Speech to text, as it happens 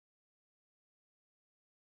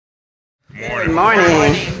Good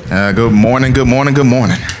morning. Good morning, good morning, good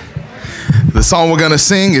morning. The song we're going to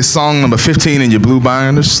sing is song number 15 in your blue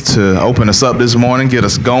binders to open us up this morning, get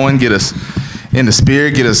us going, get us in the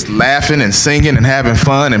spirit, get us laughing and singing and having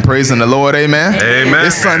fun and praising the Lord. Amen. Amen.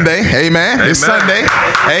 It's Sunday. Amen. Amen. It's Sunday.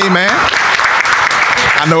 Amen.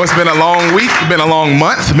 I know it's been a long week, been a long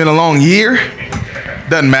month, been a long year.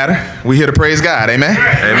 Doesn't matter. We're here to praise God. Amen.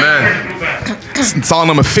 Amen. Song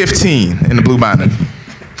number 15 in the blue binder.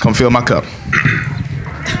 Come fill my cup.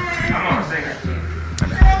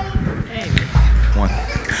 1,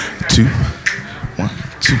 2, 1,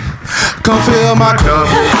 2. Come fill my cup.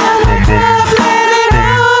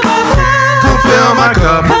 Come fill my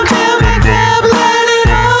cup.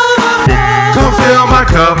 Come fill my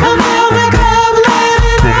cup.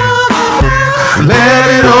 Let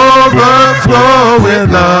it overflow with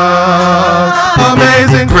love.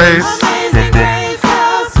 Amazing grace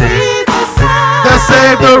that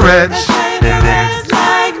saved a wretch.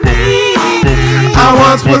 I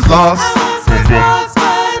once was lost,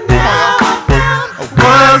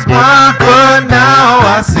 was blind, but now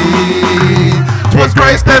I see. 'Twas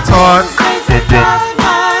grace that taught,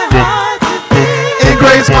 in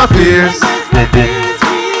grace my fears.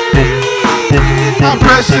 How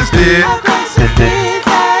precious did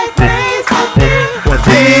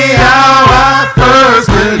the hour I first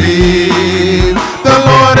believed. The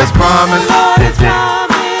Lord has promised,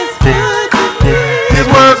 His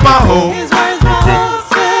word's my hope.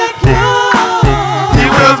 He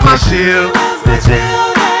wills my shield.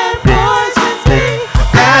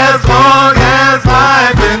 As long as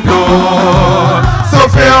life endures. So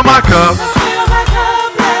fill my cup.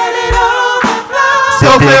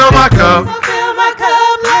 So fill my cup.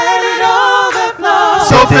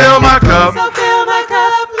 So fill my cup.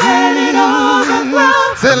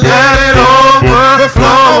 Say let it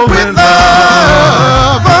overflow with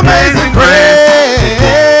love. Amazing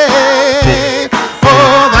grace.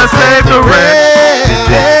 Oh, that saved a wretch.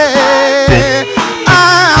 I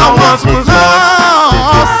once was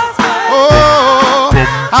lost. Oh,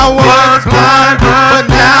 I was blind, but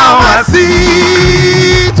now I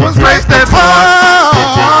see. 'Twas grace that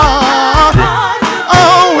taught.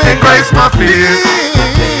 Oh, in grace my fears.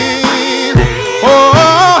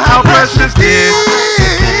 Oh, how precious did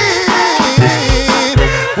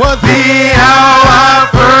was the hour I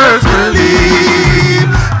first believed.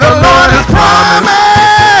 The Lord has promised,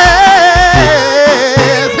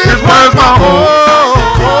 His word's my hope.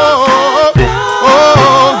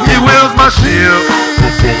 Oh, He wills my shield.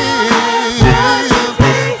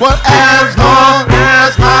 Well, as long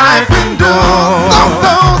as life endures.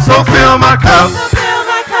 So fill my cup.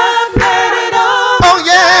 Oh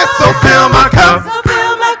yeah, so fill my cup.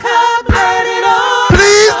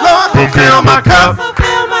 Please, Lord, so fill my cup.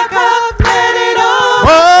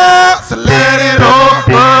 Oh, so let it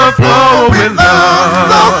overflow with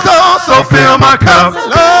love. So fill my cup.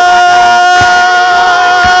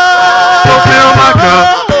 So fill my cup.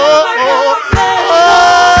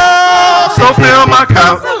 So fill my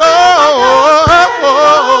cup.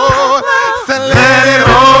 So let it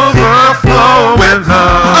overflow with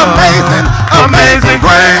love. Amazing, amazing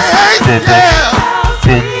grace.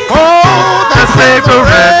 Oh, that saved a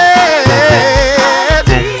wretch.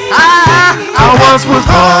 I once was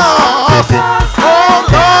lost. Oh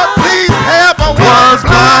Lord, please help. I was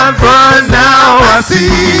blind, but now I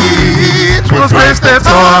see. 'Twas grace that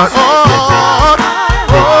taught.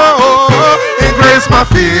 Oh, in grace my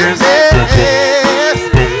fears.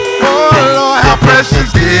 Oh Lord, how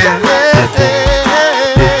precious did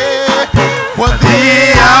was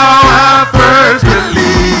the hour I first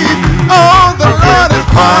believed. Oh, the Lord has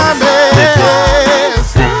promised.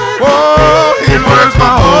 Oh, His word's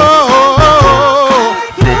my hope.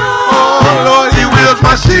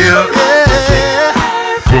 My shield.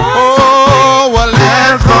 Oh, well,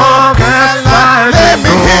 as long as life let me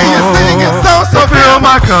hear you singing. So fill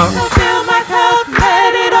my cup. So fill my cup,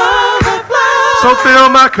 let it overflow. So fill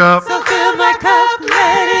my cup. So fill my cup,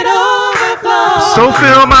 let it overflow. So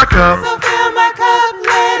fill my cup. So fill my cup,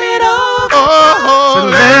 let it overflow. Oh, so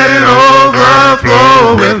let it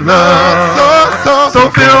overflow with love. So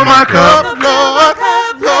fill my cup, Lord.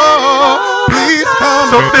 Lord, please come.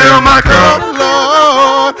 So fill my cup,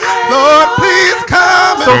 Lord. Lord, please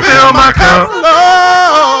come. So fill my cup,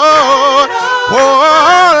 Lord.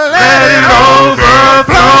 Oh, let it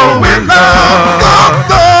overflow with love.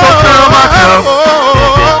 So fill my cup.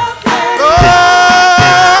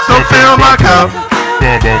 So fill my cup.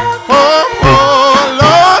 Oh,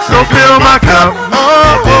 Lord. So fill my cup.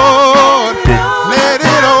 Lord, let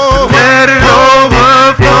it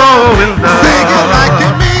overflow with love. Sing it like you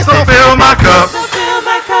mean. So fill my cup. So fill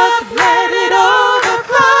my cup, let it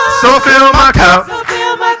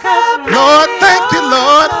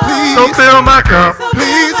So fill my cup.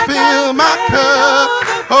 Please fill my cup.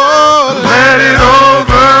 Oh, let it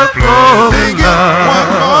overflow. Sing it one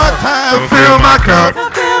more time. So fill my cup. So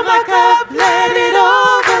fill my cup, let it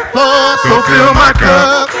overflow. So fill my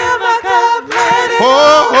cup. Fill my cup, let it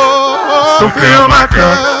Oh, so fill my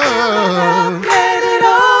cup. let it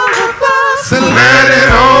overflow. So let it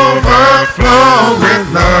overflow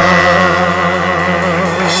with love.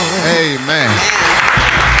 Amen.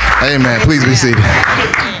 Amen. Please be seated.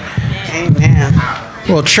 Amen.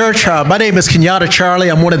 Well, church, my name is Kenyatta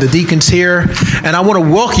Charlie. I'm one of the deacons here, and I want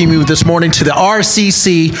to welcome you this morning to the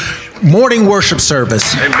RCC morning worship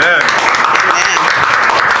service. Amen.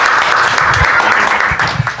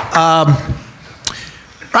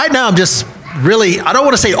 Right now, I'm just really, I don't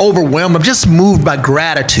want to say overwhelmed, I'm just moved by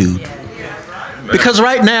gratitude. Because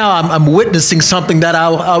right now, I'm witnessing something that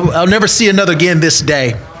I'll never see another again this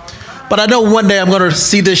day. But I know one day I'm going to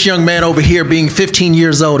see this young man over here being 15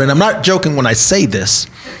 years old, and I'm not joking when I say this,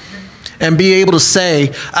 and be able to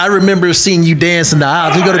say, I remember seeing you dance in the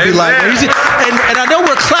aisles. He's going to be like, and I know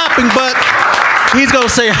we're clapping, but he's going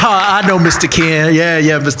to say, I know Mr. Ken.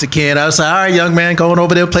 Yeah, Mr. Ken. I was like, all right, young man, going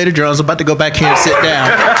over there, play the drums. I'm about to go back here and sit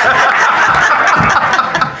down.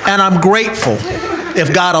 And I'm grateful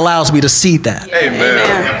if God allows me to see that.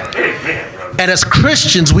 Amen. And as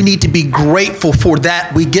Christians, we need to be grateful for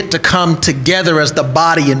that. We get to come together as the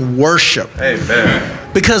body and worship. Amen.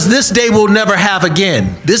 Because this day we'll never have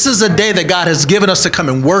again. This is a day that God has given us to come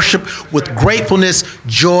and worship with gratefulness,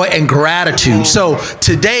 joy, and gratitude. So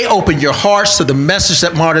today, open your hearts to the message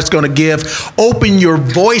that Mark is going to give. Open your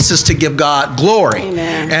voices to give God glory.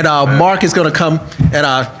 Amen. And Mark is going to come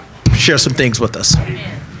and share some things with us.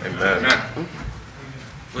 Amen.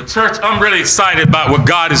 Well, church, I'm really excited about what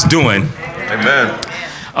God is doing. Amen.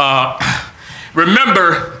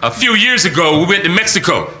 Remember, a few years ago, we went to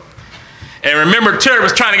Mexico. And remember, Terry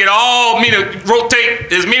was trying to get me to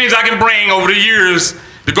rotate as many as I can bring over the years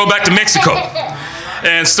to go back to Mexico.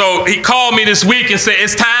 And so he called me this week and said,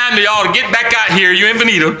 it's time for y'all to get back out here, you and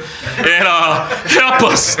Vanita, and help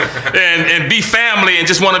us and be family and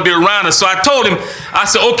just want to be around us. So I told him, I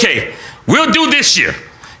said, okay, we'll do this year,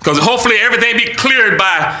 because hopefully everything be cleared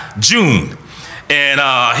by June. And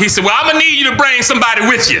he said, well, I'm going to need you to bring somebody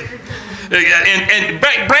with you. And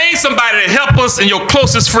bring somebody to help us and your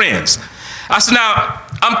closest friends. I said, now,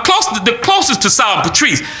 I'm the closest to Sarah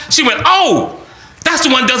Patrice. She went, oh, that's the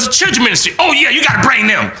one that does the children's ministry. Oh, yeah, you got to bring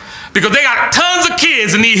them. Because they got tons of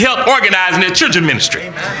kids that need help organizing their children's ministry.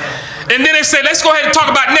 Amen. And then they said, let's go ahead and talk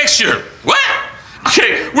about next year. What?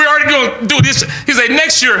 Okay, we're already going to do this. He said,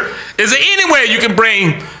 next year, is there any way you can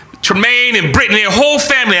bring Tremaine and Brittany, their whole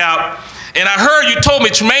family out? And I heard you told me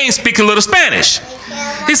Tremaine speaks a little Spanish.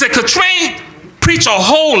 He said, could Tremaine preach a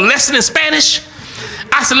whole lesson in Spanish?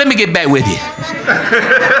 I said, let me get back with you.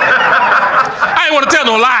 I didn't want to tell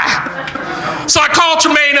no lie. So I called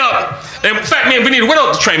Tremaine up. And in fact, me and Vanita went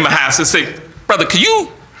up to Tremaine my house and said, brother,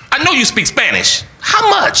 I know you speak Spanish. How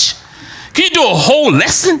much? Can you do a whole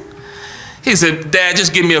lesson? He said, Dad,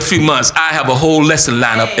 just give me a few months. I have a whole lesson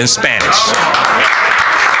lined up in Spanish.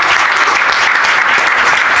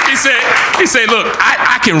 He said, look,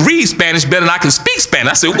 I can read Spanish better than I can speak Spanish.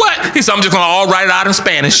 I said, what? He said, I'm just going to all write it out in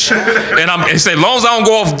Spanish. And he said, as long as I don't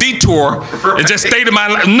go off detour and just stay to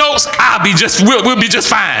my notes, we'll be just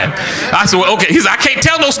fine. I said, well, okay. He said, I can't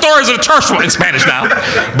tell no stories of the church in Spanish now,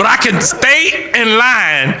 but I can stay in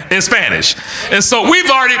line in Spanish. And so we've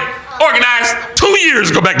already organized 2 years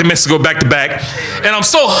to go back to Mexico back to back. And I'm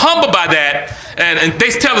so humbled by that. And they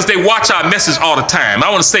tell us they watch our message all the time. I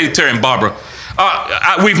want to say to Terry and Barbara,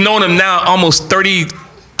 we've known them now almost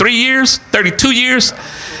 33 years, 32 years.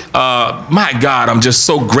 My God, I'm just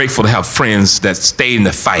so grateful to have friends that stayed in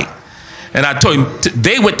the fight. And I told him,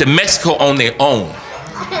 they went to Mexico on their own,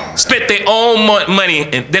 spent their own money,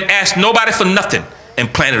 and then asked nobody for nothing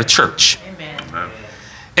and planted a church. Amen.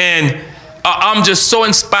 And I'm just so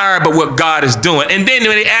inspired by what God is doing. And then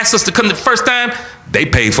when they asked us to come the first time, they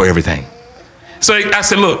paid for everything. So I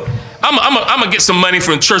said, look, I'm going to get some money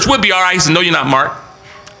from the church. We'll be all right. He said, no, you're not, Mark.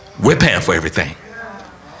 We're paying for everything.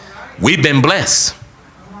 We've been blessed.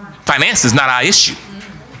 Finance is not our issue.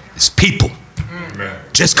 It's people. Amen.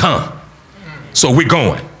 Just come. So we're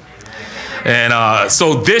going. And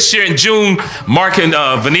so this year in June, Mark and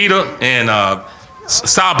Vanita and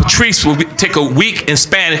Sarah Patrice will take a week in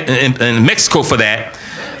Spanish in Mexico for that.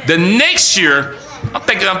 The next year,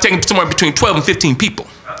 I'm taking somewhere between 12 and 15 people.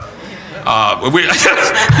 And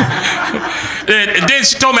then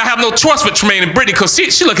she told me I have no choice with Tremaine and Brittany, because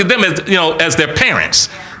she looked at them as, as their parents.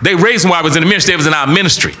 They raised them while I was in the ministry. They was in our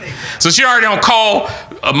ministry. So she already on call.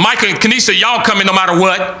 Micah and Kanisha, y'all coming no matter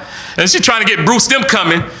what. And she's trying to get Bruce them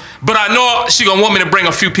coming. but I know she's going to want me to bring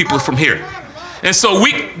a few people from here. And so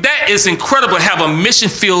that is incredible to have a mission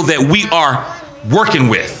field that we are working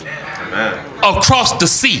with. Amen. Across the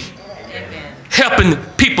sea. Amen. Helping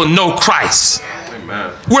people know Christ.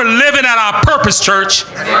 Amen. We're living out our purpose, church.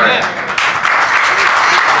 Amen.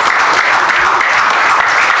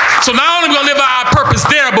 So not only are we going to live out our purpose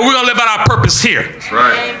there, but we're going to live out our purpose here. That's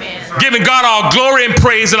right. Amen. Giving God all glory and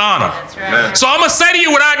praise and honor. That's right. So I'm going to say to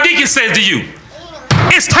you what our deacon says to you.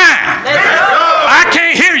 It's time. Let's go. I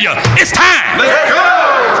can't hear you. It's time. Let's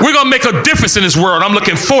go. We're going to make a difference in this world. I'm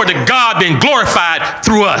looking forward to God being glorified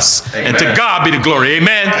through us. Amen. And to God be the glory.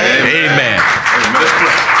 Amen. Amen. Amen. Amen.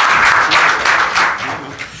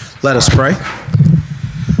 Let us pray.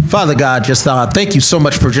 Father God, just thank you so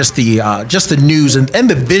much for just the news and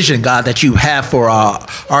the vision, God, that you have for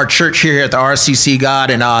our church here at the RCC,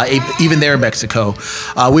 God, and even there in Mexico.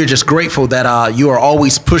 We're just grateful that you are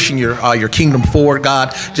always pushing your kingdom forward,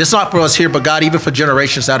 God, just not for us here, but God, even for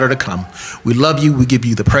generations that are to come. We love you. We give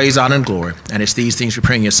you the praise, honor, and glory. And it's these things we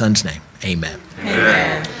pray in your son's name. Amen.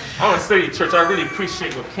 Amen. I want to say to you, church, I really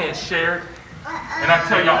appreciate what Ken shared. And I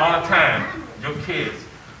tell y'all all the time, your kids,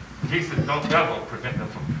 Jesus don't ever prevent them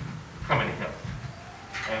from coming to him.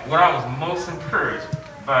 And what I was most encouraged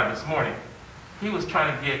by this morning, he was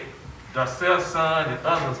trying to get Darcel's son and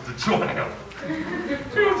others to join him. He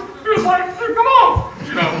was like, hey, come on.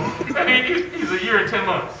 You know, I mean, he's a year and 10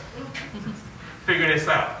 months figuring this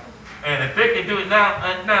out. And if they can do it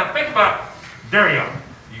now think about Dario,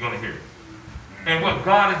 you're going to hear it. And what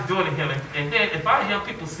God is doing to him. And then if our young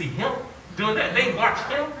people see him doing that, they watch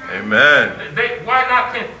him. Amen. Why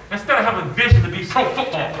not? Instead of having a vision to be pro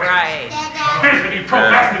football players, right? Vision to be pro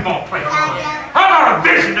basketball players. How about a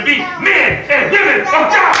vision to be men and women of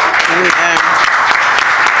God?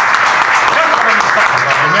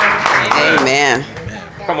 Amen. Amen.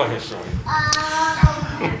 Come on here, Shirley.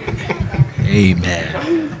 Amen.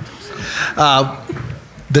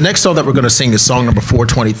 The next song that we're going to sing is song number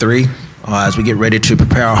 423 as we get ready to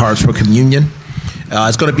prepare our hearts for communion.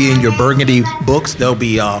 It's going to be in your burgundy books. They'll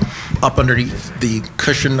be up underneath the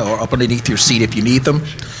cushion or up underneath your seat if you need them.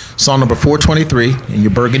 Song number 423 in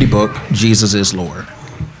your burgundy book, Jesus is Lord.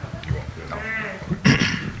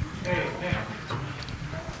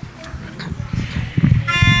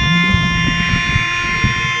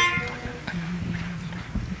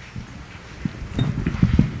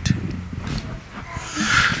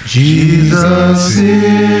 Jesus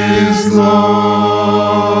is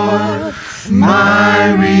Lord,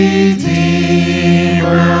 my Redeemer,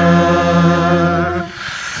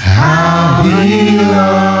 how he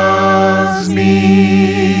loves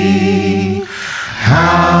me,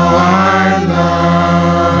 how I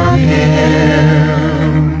love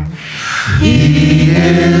him. He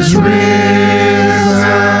is risen,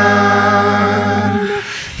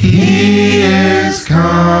 he is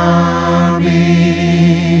coming,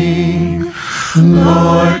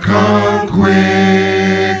 Lord, come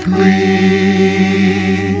quickly.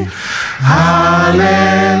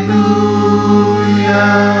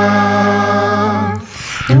 Hallelujah.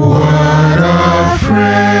 What a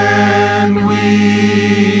friend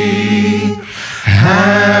we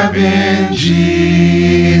have in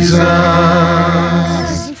Jesus.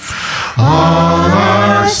 All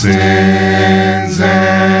our sins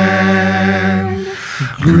and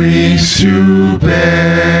griefs to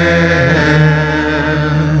bear.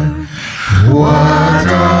 What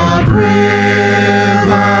a privilege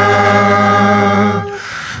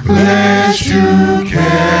to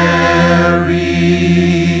carry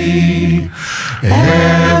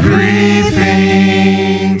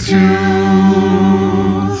everything to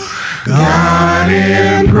God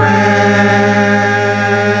in prayer.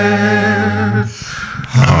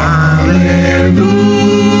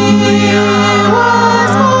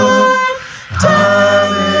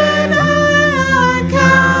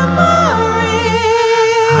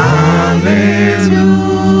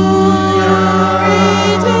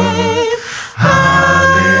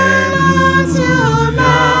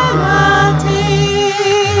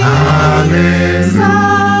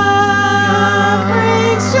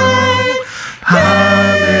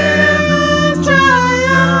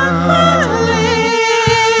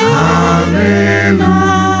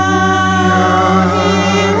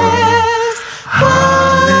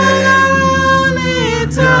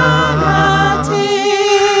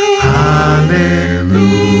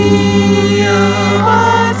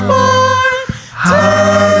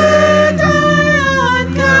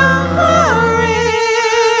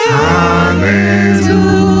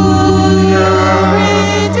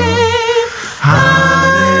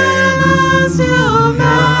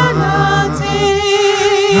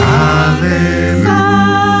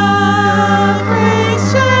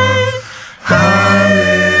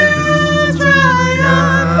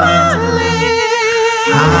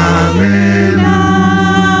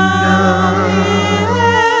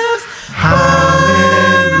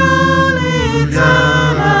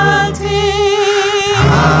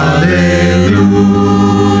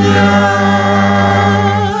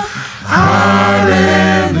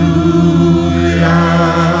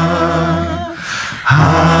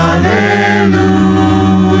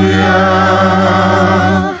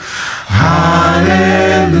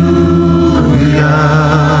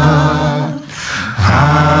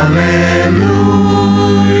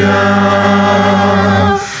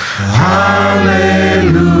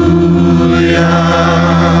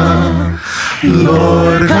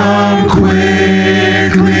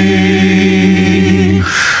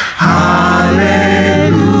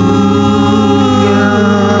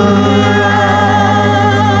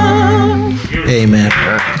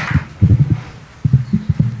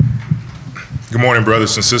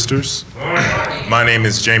 brothers and sisters. My name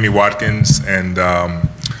is Jamie Watkins, and I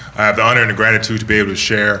have the honor and the gratitude to be able to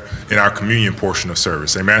share in our communion portion of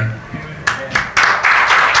service. Amen.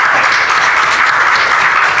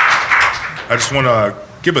 I just want to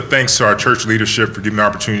give a thanks to our church leadership for giving me the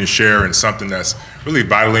opportunity to share in something that's really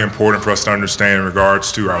vitally important for us to understand in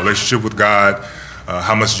regards to our relationship with God,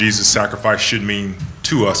 how much Jesus' sacrifice should mean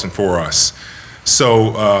to us and for us.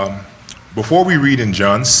 So before we read in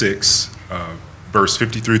John 6, verse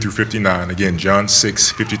 53 through 59, again, John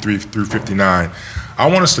 6, 53 through 59, I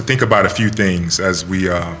want us to think about a few things as we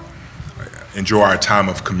enjoy our time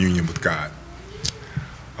of communion with God.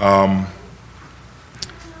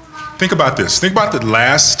 Think about this. Think about the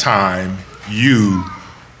last time you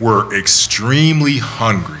were extremely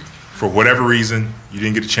hungry. For whatever reason, you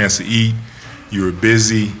didn't get a chance to eat, you were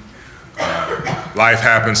busy, life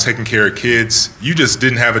happens, taking care of kids, you just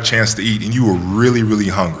didn't have a chance to eat and you were really, really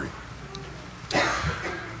hungry.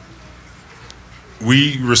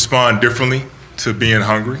 We respond differently to being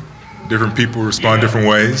hungry. Different people respond different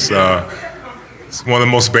ways. One of the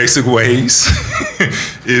most basic ways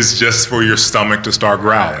is just for your stomach to start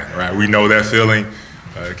growling, right? We know that feeling.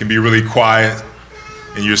 It can be really quiet,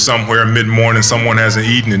 and you're somewhere mid-morning, someone hasn't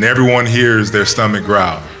eaten, and everyone hears their stomach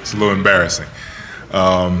growl. It's a little embarrassing.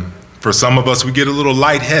 For some of us, we get a little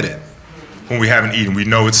lightheaded when we haven't eaten. We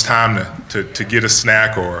know it's time to get a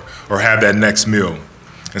snack or have that next meal.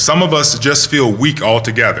 And some of us just feel weak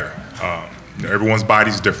altogether. Everyone's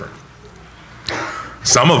body's different.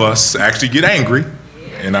 Some of us actually get angry,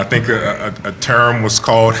 and I think a term was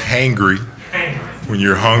called hangry. When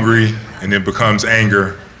you're hungry and it becomes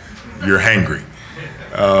anger, you're hangry.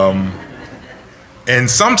 And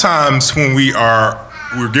sometimes when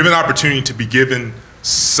we're given opportunity to be given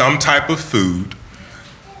some type of food,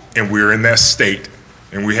 and we're in that state,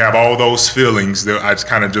 and we have all those feelings that I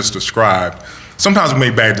kind of just described, sometimes we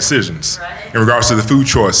make bad decisions in regards to the food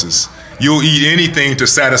choices. You'll eat anything to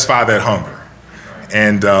satisfy that hunger.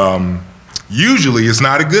 And usually it's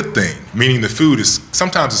not a good thing, meaning the food is,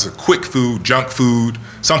 sometimes it's a quick food, junk food,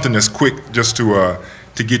 something that's quick just to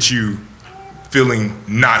get you feeling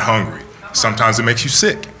not hungry. Sometimes it makes you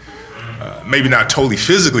sick. Maybe not totally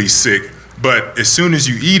physically sick, but as soon as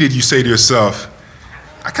you eat it, you say to yourself,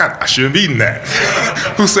 I shouldn't have eaten that.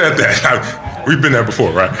 Who said that? We've been there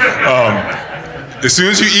before, right? As soon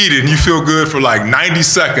as you eat it and you feel good for like 90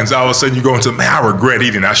 seconds, all of a sudden you go into, man, I regret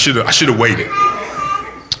eating. I should have waited.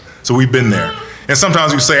 So we've been there. And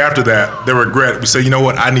sometimes we say after that, the regret, we say, you know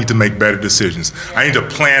what, I need to make better decisions. I need to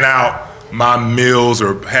plan out my meals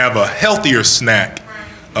or have a healthier snack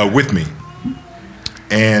with me.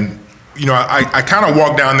 And, you know, I kind of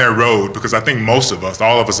walk down that road because I think most of us,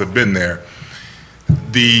 all of us have been there.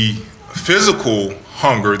 The physical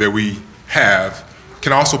hunger that we have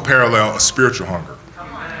can also parallel a spiritual hunger.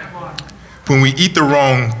 When we eat the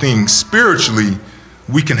wrong thing spiritually,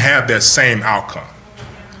 we can have that same outcome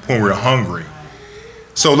when we're hungry.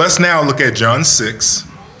 So let's now look at John 6,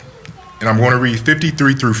 and I'm going to read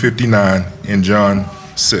 53 through 59 in John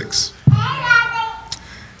 6.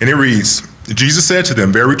 And it reads, Jesus said to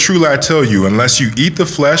them, very truly I tell you, unless you eat the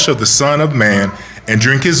flesh of the Son of Man and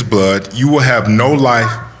drink his blood, you have no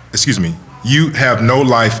life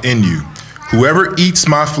in you. Whoever eats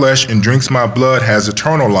my flesh and drinks my blood has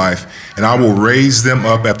eternal life, and I will raise them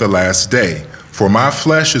up at the last day. For my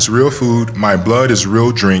flesh is real food, my blood is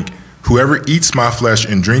real drink. Whoever eats my flesh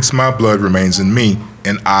and drinks my blood remains in me,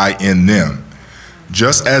 and I in them.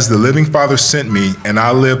 Just as the living Father sent me, and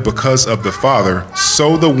I live because of the Father,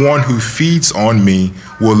 so the one who feeds on me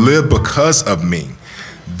will live because of me.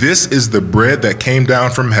 This is the bread that came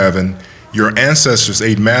down from heaven. Your ancestors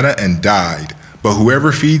ate manna and died, but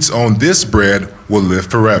whoever feeds on this bread will live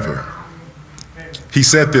forever. He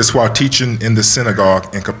said this while teaching in the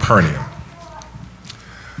synagogue in Capernaum.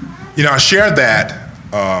 You know, I shared that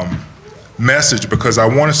message because I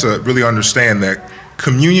want us to really understand that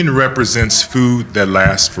communion represents food that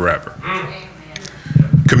lasts forever.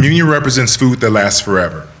 Communion represents food that lasts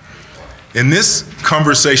forever. In this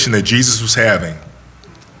conversation that Jesus was having,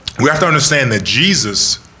 we have to understand that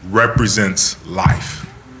Jesus represents life.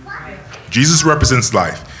 Jesus represents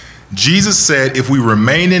life. Jesus said if we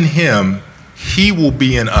remain in him, he will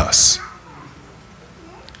be in us.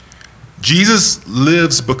 Jesus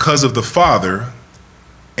lives because of the Father,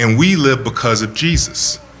 and we live because of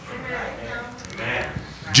Jesus.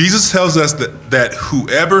 Jesus tells us that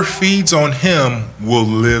whoever feeds on him will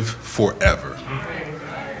live forever.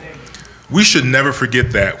 We should never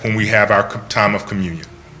forget that when we have our time of communion.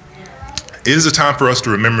 It is a time for us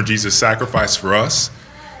to remember Jesus' sacrifice for us.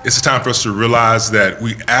 It's a time for us to realize that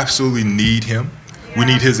we absolutely need him. We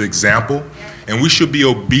need his example. and we should be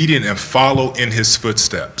obedient and follow in his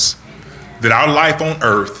footsteps. That our life on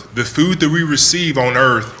earth, the food that we receive on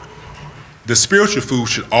earth, the spiritual food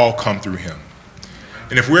should all come through him.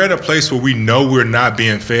 And if we're at a place where we know we're not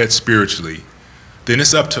being fed spiritually, then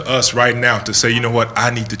it's up to us right now to say, you know what, I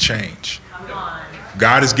need to change.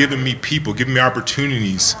 God has given me people, given me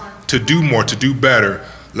opportunities to do more, to do better.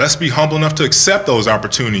 Let's be humble enough to accept those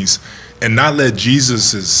opportunities and not let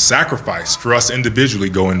Jesus' sacrifice for us individually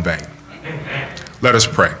go in vain. Let us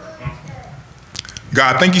pray.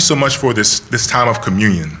 God, thank you so much for this time of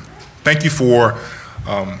communion. Thank you for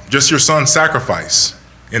just your son's sacrifice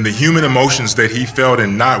and the human emotions that he felt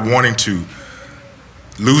in not wanting to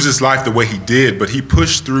lose his life the way he did, but he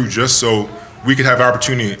pushed through just so we could have the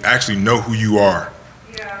opportunity to actually know who you are.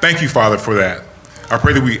 Thank you, Father, for that. I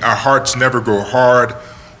pray that our hearts never grow hard,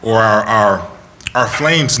 or our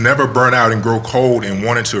flames never burn out and grow cold in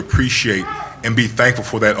wanting to appreciate and be thankful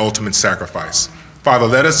for that ultimate sacrifice. Father,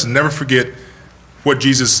 let us never forget what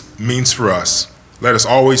Jesus means for us. Let us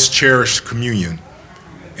always cherish communion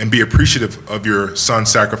and be appreciative of your son's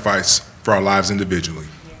sacrifice for our lives individually.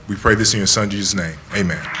 We pray this in your son Jesus' name.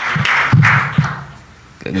 Amen.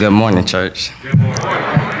 Good morning, church. Good morning.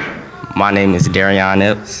 My name is Darion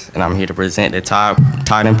Epps, and I'm here to present the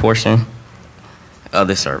tithing portion of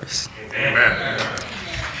the service. Amen.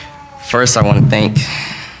 First, I want to thank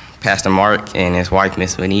Pastor Mark and his wife,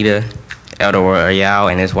 Miss Vanita, Elder Royale,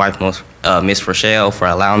 and his wife, Miss Rochelle, for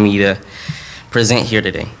allowing me to present here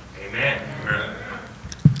today. Amen.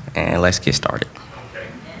 And let's get started. Okay.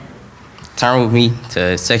 Turn with me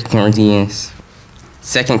to 2 Corinthians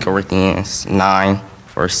 9,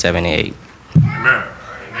 verse 7 and 8. Amen.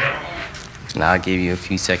 Now I'll give you a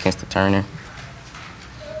few seconds to turn there.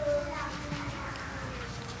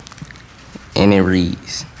 And it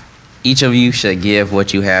reads, each of you should give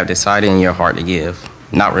what you have decided in your heart to give,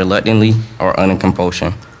 not reluctantly or under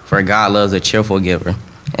compulsion, for God loves a cheerful giver,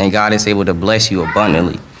 and God is able to bless you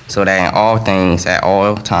abundantly, so that in all things, at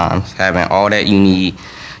all times, having all that you need,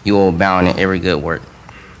 you will abound in every good work.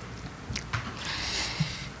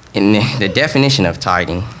 And the definition of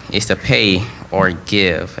tithing is to pay or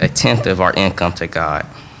give a tenth of our income to God.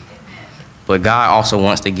 But God also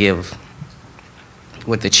wants to give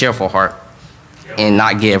with a cheerful heart and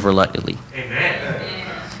not give reluctantly. Amen.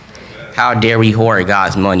 How dare we hoard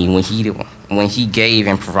God's money when he gave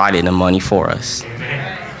and provided the money for us?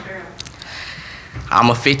 Amen. I'm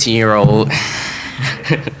a 15-year-old,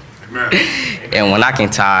 and when I can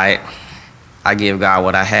tithe, I give God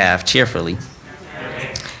what I have cheerfully,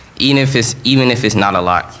 even if it's not a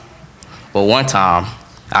lot. But one time,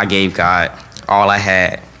 I gave God all I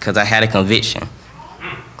had because I had a conviction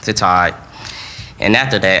to tithe. And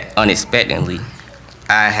after that, unexpectedly,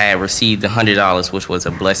 I had received $100, which was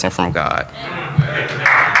a blessing from God.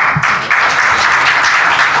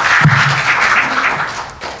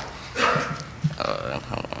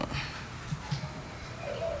 Hold on.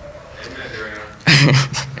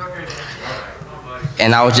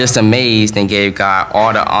 And I was just amazed and gave God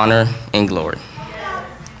all the honor and glory.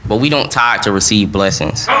 But we don't tithe to receive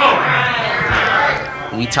blessings.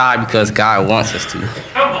 We tithe because God wants us to.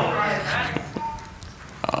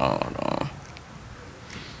 Hold on.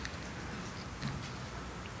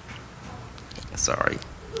 Sorry.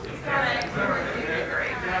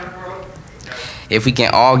 If we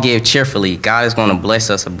can all give cheerfully, God is going to bless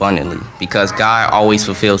us abundantly because God always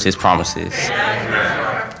fulfills his promises.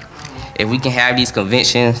 If we can have these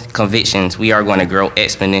convictions, we are going to grow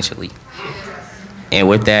exponentially. And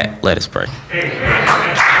with that, let us pray.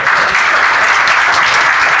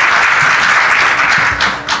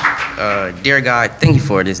 Dear God, thank you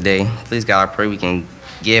for this day. Please, God, I pray we can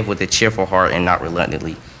give with a cheerful heart and not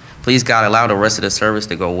reluctantly. Please, God, allow the rest of the service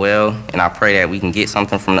to go well, and I pray that we can get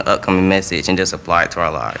something from the upcoming message and just apply it to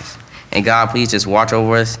our lives. And God, please just watch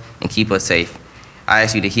over us and keep us safe. I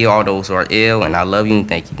ask you to heal all those who are ill, and I love you and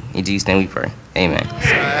thank you. In Jesus' name we pray. Amen.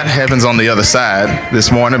 Heaven's on the other side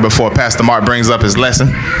this morning before Pastor Mark brings up his lesson.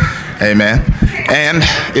 Amen. And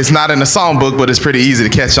it's not in the songbook, but it's pretty easy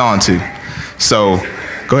to catch on to. So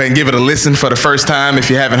go ahead and give it a listen for the first time if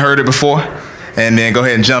you haven't heard it before. And then go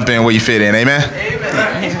ahead and jump in where you fit in. Amen?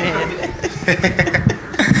 Amen.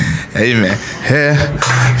 Amen.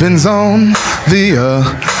 Heaven's on the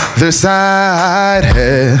other side.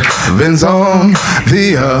 Heaven's on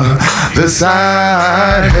the other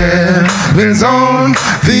side. Heaven's on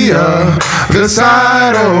the other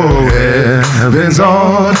side. Oh, heaven's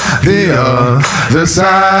on the other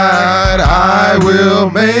side. I will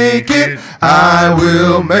make it. I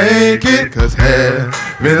will make it. 'Cause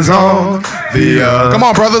heaven's on the other. Come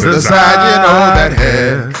on, brothers. The side. You know that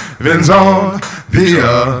heaven's on the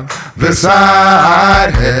other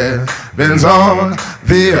side. Heaven's on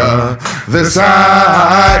the other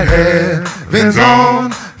side. Heaven's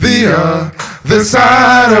on the other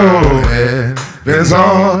side. Oh, heaven's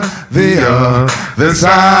on the other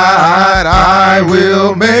side. I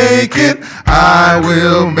will make it. I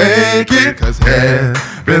will make it. 'Cause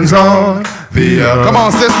heaven's on the other side. Come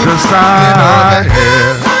on, sister. Side.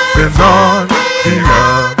 Heaven's on the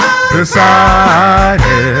other side.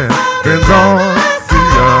 Heaven's on the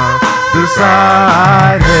other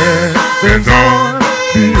side. Heaven's on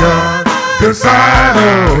the other side. Oh,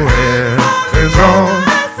 heaven's on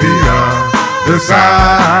the other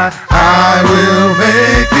side. I will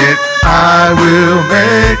make it. I will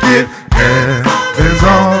make it. Heaven's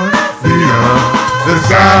on the other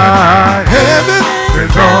side. Heaven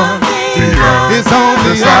is on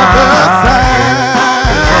the other side.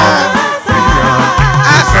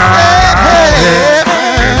 I said heaven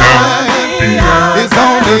is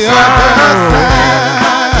on the other side.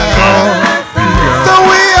 So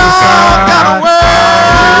we all gotta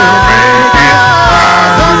work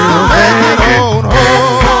just to make it on home.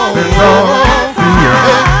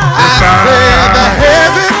 I said the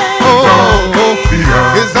heaven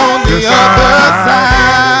is on the other side.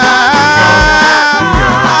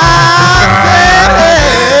 I said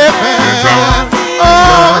heaven,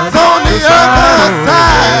 it's on the other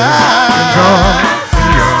side.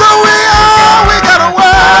 So we gotta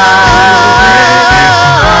work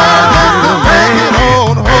just to make it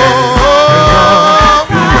on home.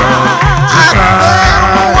 I said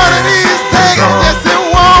one of these days, yes, it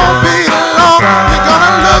won't be long. You're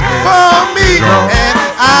gonna look for me and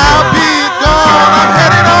I'll be gone. I'm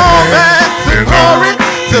headed on back to glory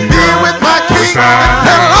to be with my King and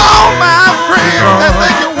tell all my friends that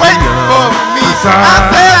they can wait for me. I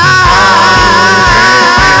said I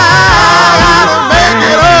gotta make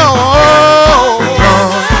it home.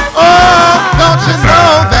 Oh, don't you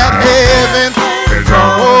know that heaven,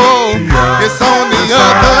 it's on the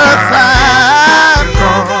other side.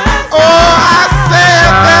 Oh, I said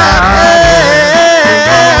that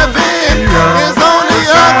heaven is on the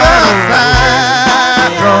other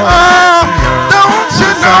side. Oh, don't you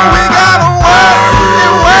know we gotta work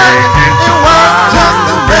and work and work just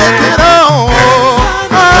to make it home.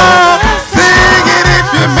 Oh, sing it if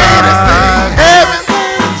you mean it. Sing heaven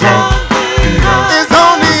is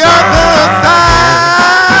on the other side.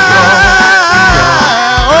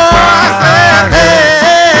 Oh, I said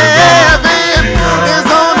heaven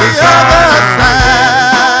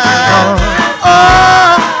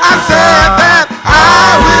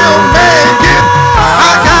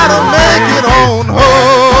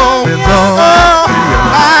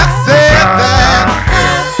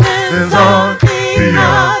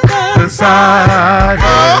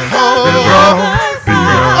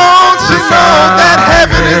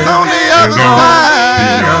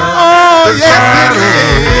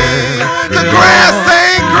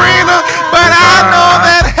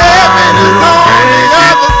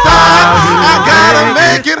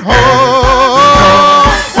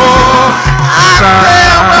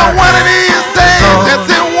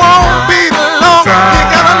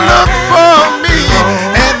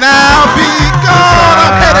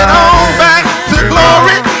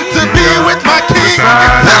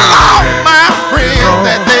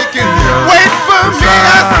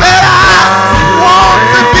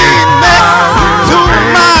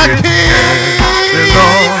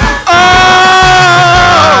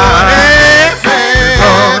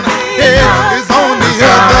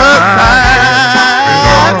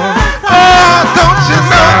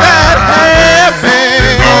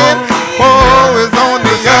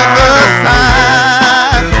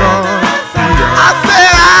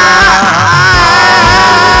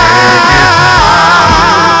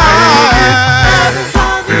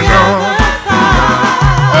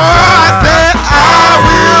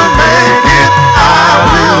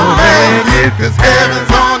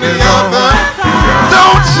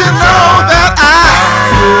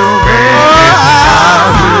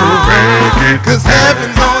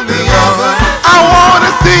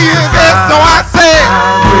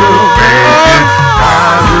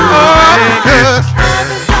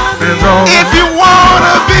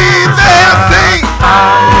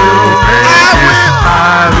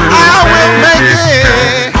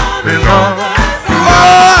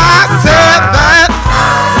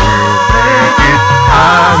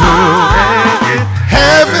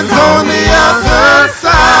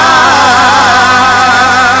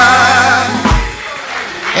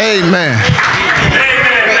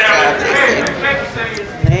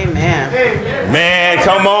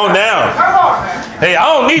Hey, I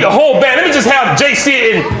don't need the whole band. Let me just have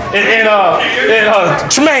JC and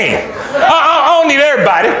Tremaine. I don't need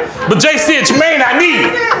everybody, but JC and Tremaine I need.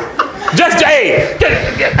 Just, hey,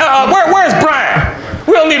 where's Brian?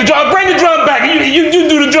 We don't need a drum. Bring the drum back. You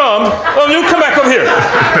do the drum. Oh, you come back over here.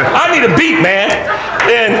 I need a beat, man.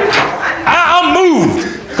 And I'm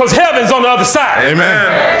moved. Because heaven's on the other side.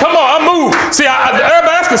 Amen. Come on, I'm moved. See,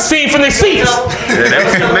 everybody else can sing from their seats.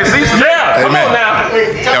 Yeah, come on now.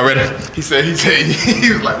 Y'all ready? He was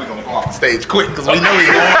like, we're going to go off the stage quick because we know he's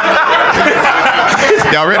going.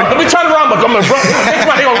 Y'all ready? Let me try to run. I'm going to run. That's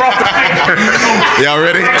why they're going to run off the stage. Y'all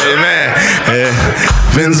ready? Amen.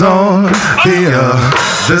 Heaven's on the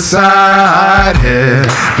other side.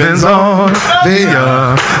 Heaven's on the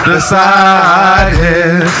other side.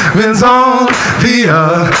 Heaven's on the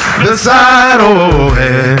other side. Oh,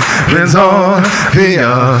 heaven's on the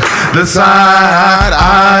other side.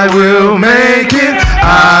 I will make it.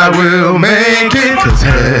 I will make it. 'Cause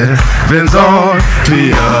heaven's on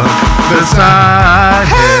the other side.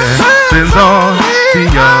 Heaven's on the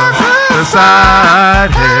other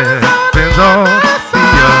side. Heaven's on the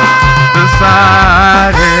other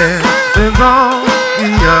side. Heaven's on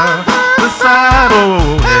the other side.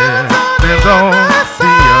 Oh, heaven's on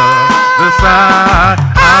the other side.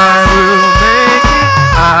 I will make it.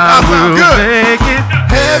 I will make it.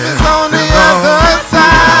 Heaven's on the other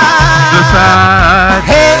side.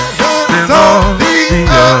 Heaven's on the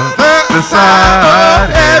other side.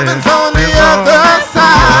 Heaven's on the other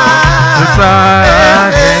side.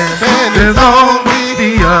 Heaven's on the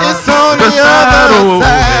other side. Heaven's on the other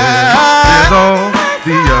side.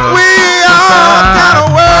 We all gotta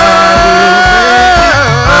work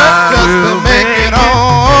just to make it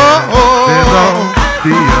on.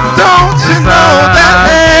 Don't you know that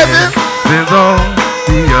heaven is on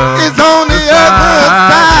the other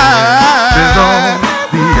side?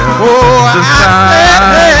 Oh, I said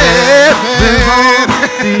heaven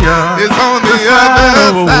is on the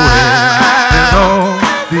other side.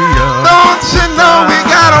 Don't you know we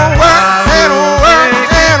gotta work and work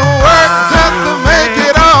and work just to make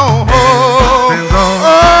it on? Oh,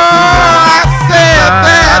 I said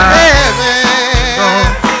that heaven is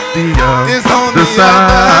on the other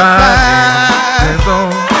side.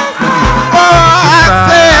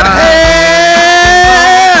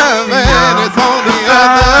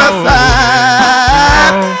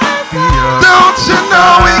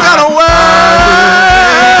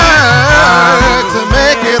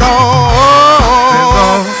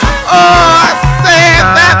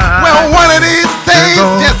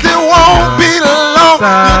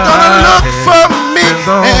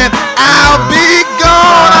 And I'll be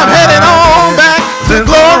gone. I'm headed on back to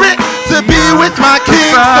glory to be with my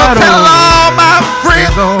King. So tell all my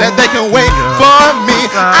friends that they can wait for me.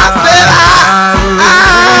 I said I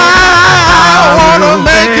wanna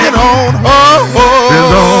make it on. Don't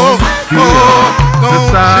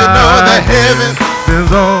you know that heaven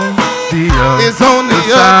is on the other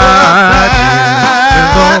side?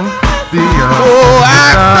 Oh,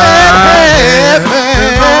 I said heaven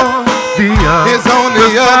is on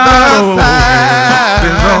the other side.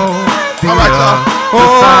 All right, y'all.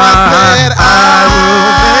 Oh, I said I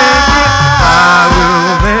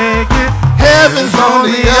will make it. Heaven's on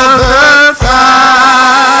the other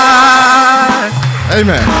side.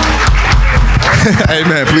 Amen.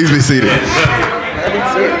 Amen. Please be seated.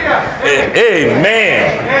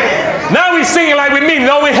 Amen. Now we singing like we mean.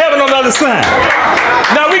 No, we heaven on the other side.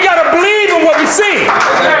 Now we got to believe in what we sing.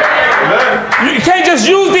 You can't just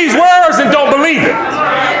use these words and don't believe it.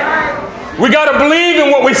 We got to believe in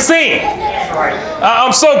what we sing.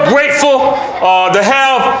 I'm so grateful to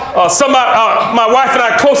have some of my wife and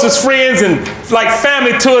I closest friends and like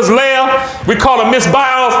family to us, Leah. We call her Miss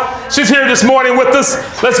Biles. She's here this morning with us.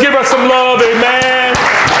 Let's give her some love, amen.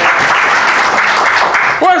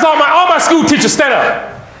 Where's all my school teachers? Stand up.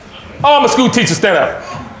 All my school teachers, stand up.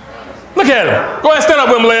 Look at them. Go ahead and stand up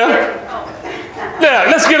with them, Leah. Yeah,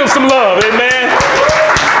 let's give them some love, amen.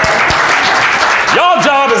 Y'all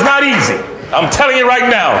job is not easy. I'm telling you right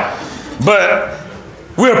now. But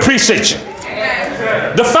we appreciate you.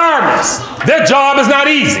 The firemen, their job is not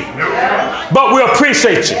easy. But we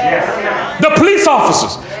appreciate you. The police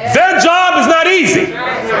officers, their job is not easy.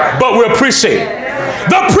 But we appreciate it.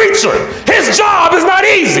 The preacher, his job is not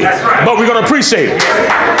easy. But we're going to appreciate it.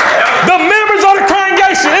 The members of the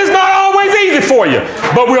congregation, it's not always easy for you.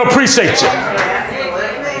 But we appreciate you.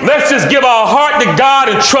 Let's just give our heart to God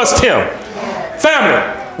and trust Him. Family,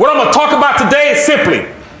 what I'm going to talk about today is simply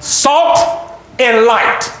salt and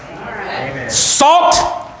light. Salt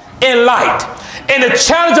and light. And the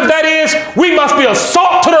challenge of that is we must be a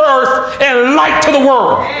salt to the earth and light to the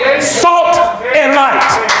world. Salt and light.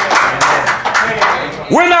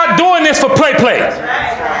 We're not doing this for play.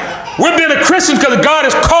 We're being a Christian because God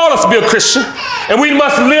has called us to be a Christian, and we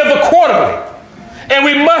must live accordingly. And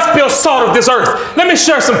we must be a salt of this earth. Let me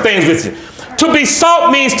share some things with you. To be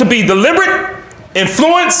salt means to be deliberate,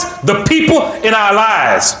 influence the people in our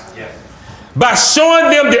lives by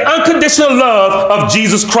showing them the unconditional love of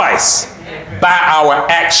Jesus Christ by our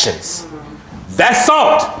actions. That's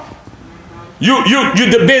salt. You're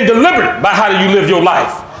being deliberate by how you live your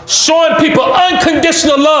life. Showing people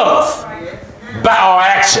unconditional love by our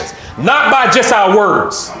actions. Not by just our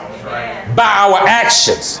words. By our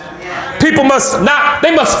actions. People must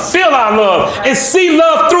feel our love and see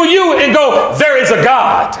love through you and go, there is a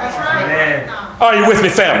God. Are you with me,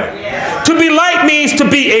 family? To be light means to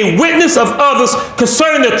be a witness of others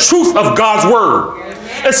concerning the truth of God's word,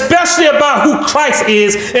 especially about who Christ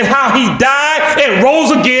is and how he died and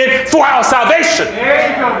rose again for our salvation.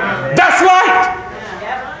 That's light.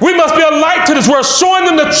 We must be a light to this world, showing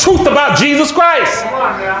them the truth about Jesus Christ.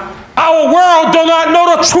 Our world do not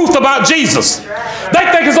know the truth about Jesus. They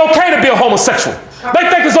think it's okay to be a homosexual. They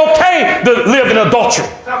think it's okay to live in adultery.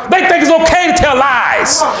 They think it's okay to tell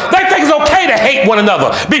lies. They think it's okay to hate one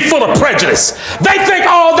another, be full of prejudice. They think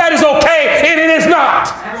all that is okay, and it is not.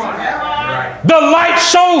 The light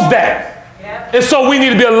shows that. And so we need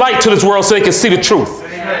to be a light to this world so they can see the truth.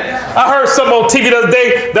 I heard something on TV the other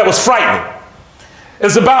day that was frightening.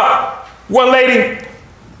 It's about one lady,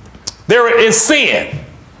 they were in sin.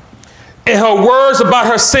 And her words about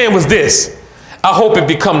her sin was this: I hope it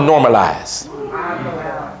become normalized.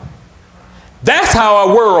 That's how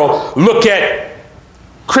our world look at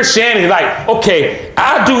Christianity. Like, okay,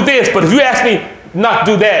 I'll do this, but if you ask me not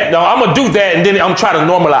to do that, no, I'm going to do that, and then I'm trying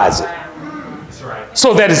to normalize it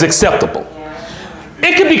so that it's acceptable.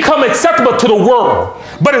 It can become acceptable to the world,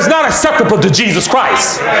 but it's not acceptable to Jesus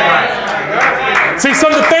Christ. See,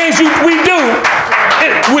 some of the things we do,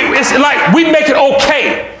 it's like we make it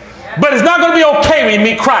okay. But it's not going to be okay when you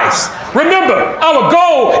meet Christ. Remember, our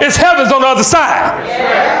goal is heaven's on the other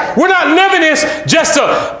side. We're not living this just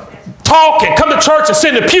to talk and come to church and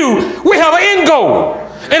sit in the pew. We have an end goal.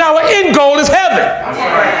 And our end goal is heaven.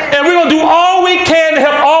 And we're going to do all we can to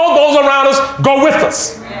help all those around us go with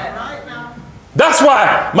us. That's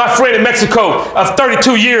why my friend in Mexico of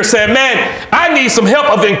 32 years said, man, I need some help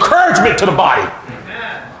of encouragement to the body.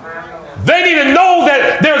 They need to know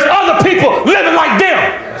that there's other people living like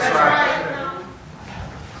them.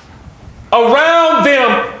 Around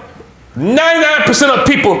them, 99% of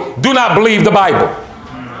people do not believe the Bible.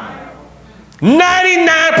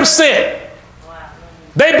 99%.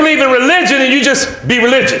 They believe in religion and you just be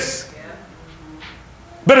religious.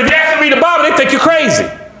 But if you have to read the Bible, they think you're crazy.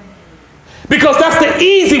 Because that's the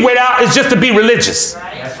easy way out, is just to be religious.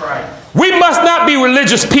 We must not be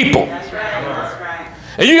religious people.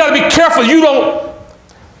 And you got to be careful you don't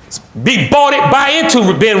buy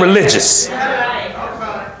into being religious.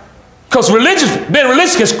 Because being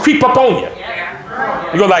religious can creep up on you.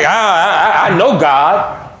 You go like, I know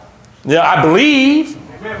God. Yeah, I believe.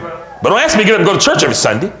 But don't ask me to get up and go to church every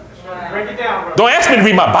Sunday. Don't ask me to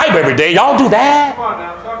read my Bible every day. Y'all do that.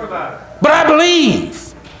 But I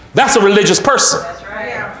believe. That's a religious person.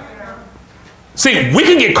 See, we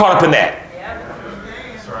can get caught up in that.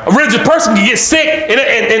 A religious person can get sick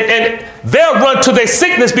and they'll run to their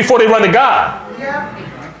sickness before they run to God.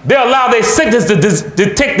 They'll allow their sickness to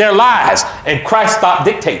dictate their lives, and Christ stopped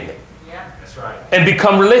dictating it and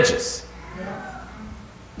become religious.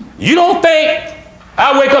 You don't think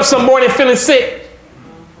I wake up some morning feeling sick?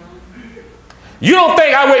 You don't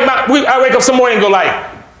think I wake up some morning and go like,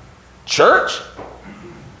 church?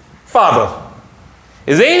 Father,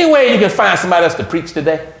 is there any way you can find somebody else to preach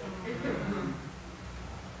today?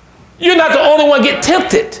 You're not the only one get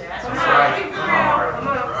tempted.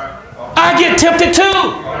 I get tempted too.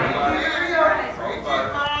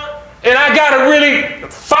 And I got to really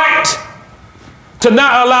fight to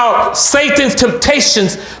not allow Satan's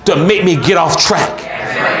temptations to make me get off track.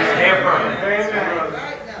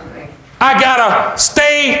 I got to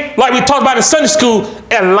stay, like we talked about in Sunday school,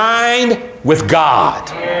 aligned with God.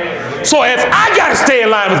 So if I got to stay in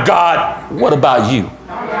line with God, what about you?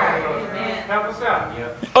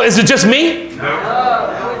 Oh, is it just me?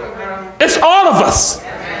 It's all of us.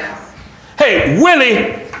 Hey,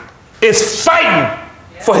 Willie is fighting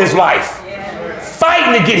for his life,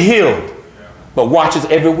 fighting to get healed, but watches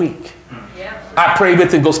every week. I pray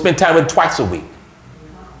with him, go spend time with him twice a week.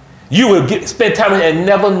 You will spend time with him and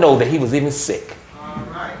never know that he was even sick.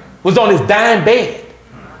 Was on his dying bed.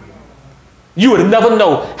 You would never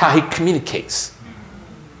know how he communicates.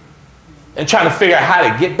 and trying to figure out how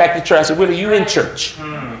to get back to church. I said, Willie, you in church.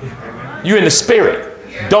 You're in the spirit.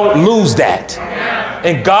 Don't lose that.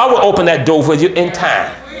 And God will open that door for you in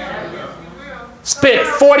time. Spent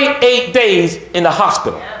 48 days in the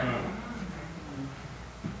hospital.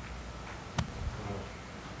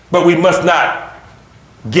 But we must not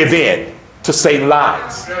give in to Satan's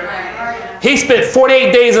lies. He spent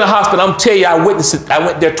 48 days in the hospital. I'm telling you, I witnessed it. I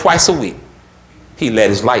went there twice a week. He let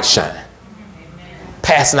his light shine.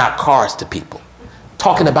 Passing out cards to people.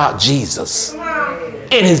 Talking about Jesus.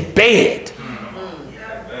 In his bed.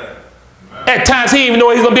 At times he didn't even know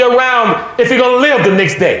he's going to be around if he's going to live the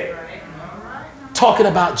next day. Talking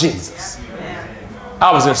about Jesus.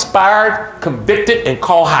 I was inspired, convicted, and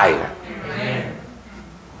called higher.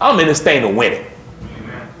 I'm in this thing to win it.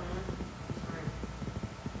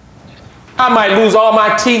 I might lose all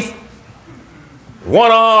my teeth,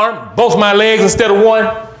 one arm, both my legs instead of one.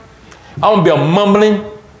 I'm going to be a mumbling.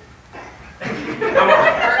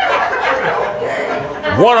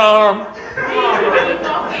 One arm,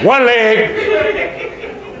 one leg.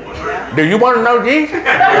 Do you want to know Jesus?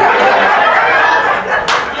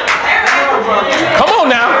 Come on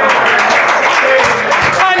now.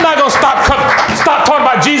 I'm not going to stop talking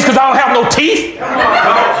about Jesus because I don't have no teeth.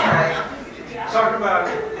 Talk about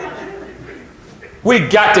it. We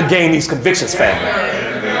got to gain these convictions, family.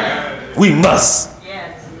 We must.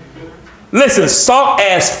 Listen, salt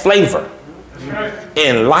adds flavor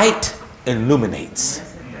and light illuminates.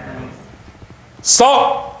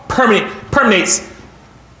 Salt permeates.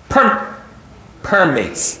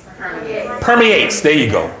 There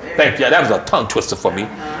you go. Thank you. That was a tongue twister for me.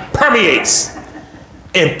 Permeates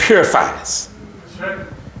and purifies.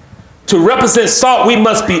 To represent salt, we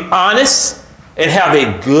must be honest and have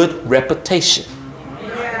a good reputation.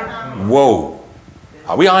 Whoa.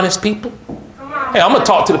 Are we honest people? Hey, I'm going to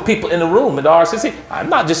talk to the people in the room at the RCC. I'm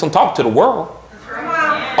not just going to talk to the world.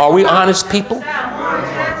 Are we honest people?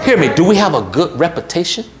 Hear me. Do we have a good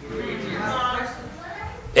reputation?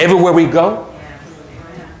 Everywhere we go?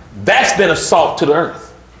 That's been a salt to the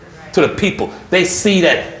earth, to the people. They see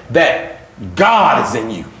that God is in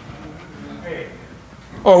you.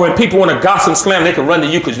 Or when people want to gossip and slam, they can run to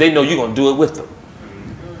you because they know you're going to do it with them.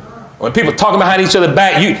 When people talking behind each other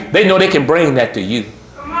back, they know they can bring that to you.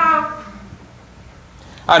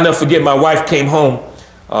 I'll never forget, my wife came home,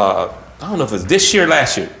 I don't know if it was this year or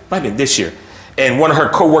last year, might have been this year, and one of her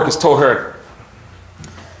co-workers told her,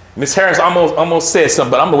 Miss Harris almost said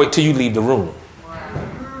something, but I'm going to wait till you leave the room.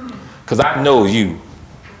 Because I know you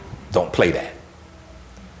don't play that.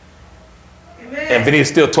 And Vanita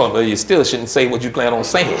still told him, well, you still shouldn't say what you plan on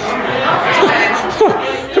saying.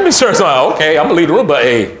 Miss Harris, okay, I'm going to leave the room, but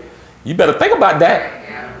hey, you better think about that.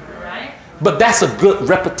 But that's a good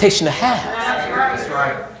reputation to have. That's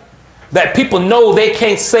right. That people know they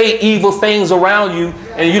can't say evil things around you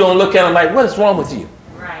and you don't look at them like, what is wrong with you?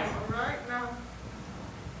 Right.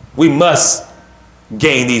 We must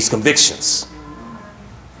gain these convictions.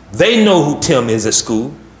 They know who Tim is at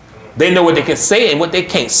school. They know what they can say and what they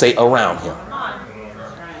can't say around him.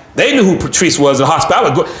 They knew who Patrice was in the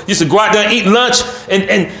hospital. I used to go out there and eat lunch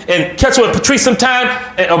and catch up with Patrice sometime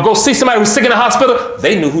or go see somebody who was sick in the hospital.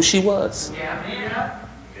 They knew who she was.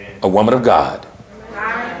 A woman of God.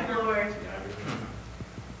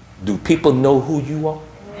 Do people know who you are?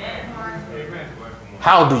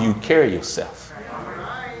 How do you carry yourself?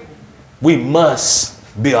 We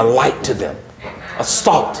must be a light to them, a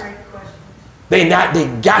salt. They got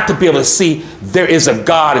to be able to see there is a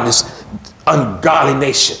God in this ungodly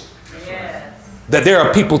nation. That there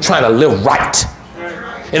are people trying to live right.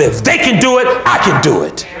 And if they can do it, I can do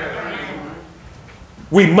it.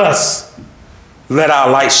 We must let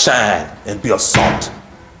our light shine and be a salt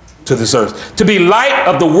to this earth. To be light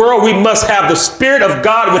of the world, we must have the Spirit of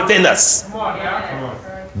God within us.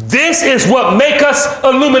 This is what makes us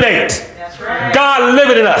illuminate. God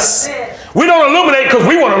living in us. We don't illuminate because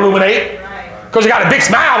we want to illuminate. Because you got a big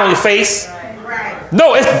smile on your face.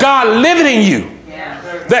 No, it's God living in you.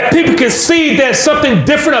 That people can see there's something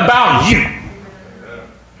different about you.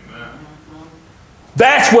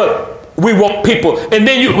 That's what we want people. And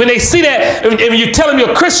then when they see that, and when you tell them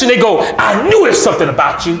you're a Christian, they go, I knew there's something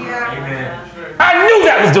about you. I knew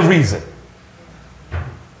that was the reason.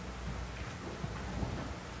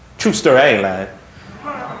 True story, I ain't lying.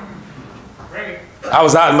 I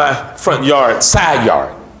was out in my front yard, side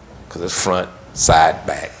yard, because it's front, side,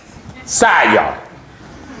 back. Side yard.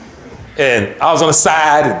 And I was on the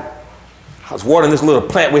side, and I was watering this little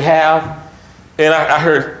plant we have, and I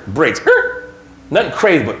heard brakes. Nothing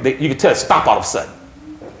crazy, but you could tell it stopped all of a sudden.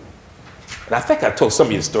 And I think I told some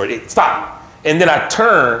of you the story. It stopped. And then I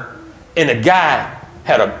turned, and the guy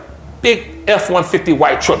had a big F-150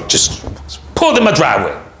 white truck just pulled in my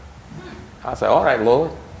driveway. I said, all right,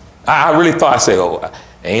 Lord. I really thought, I said, oh,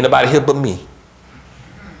 ain't nobody here but me.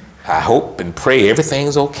 I hope and pray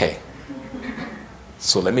everything's okay.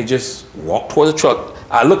 So let me just walk toward the truck.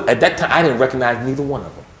 I looked, at that time, I didn't recognize neither one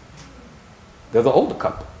of them. They're the older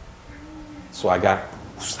couple. So I got,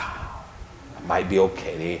 I might be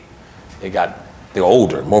okay. They're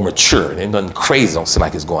older, more mature. There's nothing crazy, don't seem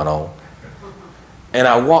like it's going on. And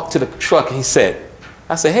I walked to the truck and I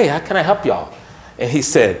said, hey, how can I help y'all? And he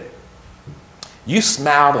said, you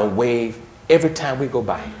smile and wave every time we go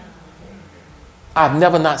by. I've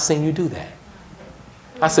never not seen you do that.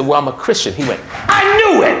 I said, well, I'm a Christian. He went, I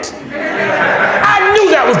knew it. I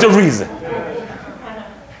knew that was the reason.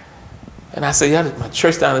 And I said, yeah, my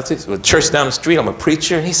church down the street. I'm a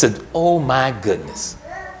preacher. And he said, oh my goodness.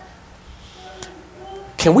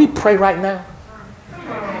 Can we pray right now?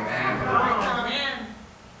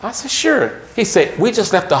 I said, sure. He said, we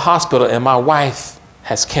just left the hospital and my wife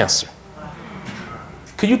has cancer.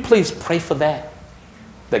 Could you please pray for that?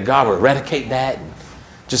 That God will eradicate that? And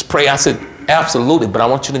just pray. I said, absolutely, but I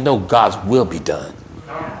want you to know God's will be done.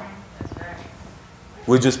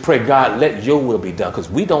 We'll just pray, God, let your will be done, because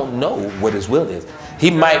we don't know what his will is.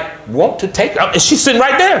 He might want to take her, and she's sitting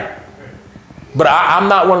right there. But I'm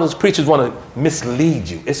not one of those preachers who want to mislead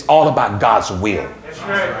you. It's all about God's will.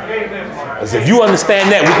 As if you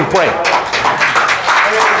understand that, we can pray.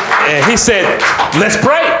 And he said, let's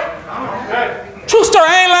pray. True story,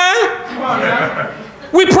 I ain't lying.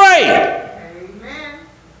 We prayed.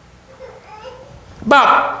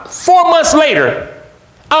 About 4 months later,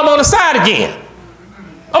 I'm on the side again.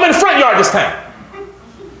 I'm in the front yard this time.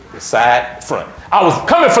 The side, front. I was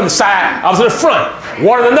coming from the side. I was in the front,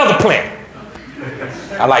 watering another plant.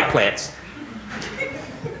 I like plants.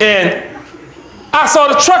 And I saw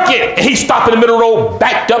the truck in, and he stopped in the middle of the road,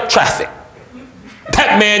 backed up traffic.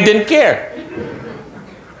 That man didn't care.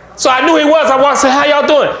 So I knew he was. I wanted to say, how y'all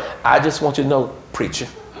doing? I just want you to know, preacher,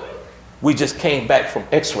 we just came back from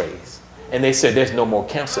x-rays, and they said there's no more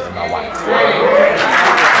cancer in my wife.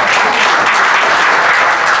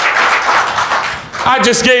 I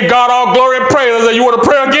just gave God all glory and praise. I said, you want to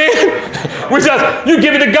pray again? You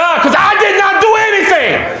give it to God, because I did not do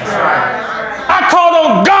anything. I called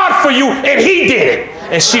on God for you, and he did it.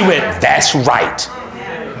 And she went, that's right.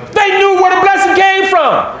 They knew where the blessing came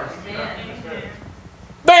from.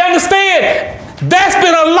 They understand. That's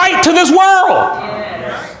been a light to this world.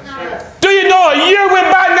 Do you know, a year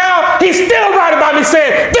went by now, he's still writing about me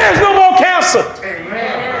saying, there's no more cancer.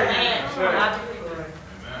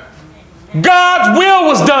 God's will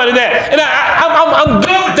was done in that. And I'm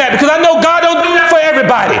good with that, because I know God don't do that for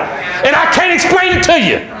everybody. And I can't explain it to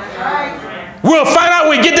you. We'll find out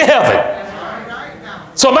when we get to heaven.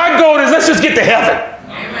 So my goal is, let's just get to heaven.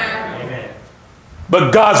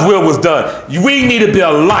 But God's will was done. We need to be a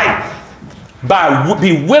light by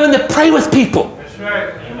be willing to pray with people.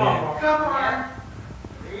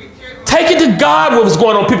 Take it to God what was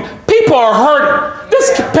going on. People are hurting.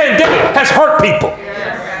 This pandemic has hurt people.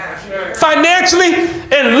 Financially,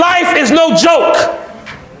 and life is no joke.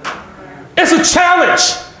 It's a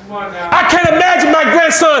challenge. I can't imagine my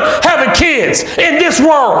grandson having kids in this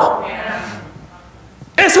world.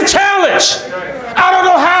 It's a challenge. I don't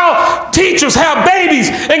know how teachers have babies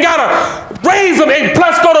and gotta raise them and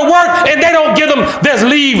plus go to work, and they don't give them their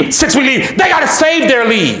leave, 6-week leave. They gotta save their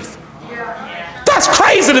leave. That's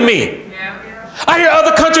crazy to me. I hear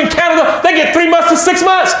other countries in Canada, they get 3 months to 6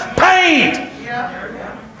 months paid.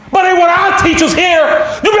 But they want our teachers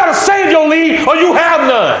here, you gotta save your leave or you have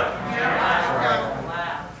none.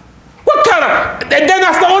 What kind of, then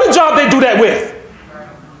that's the only job they do that with.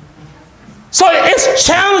 So it's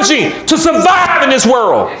challenging to survive in this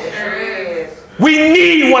world. We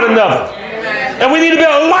need one another. And we need to be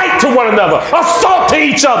a light to one another, a salt to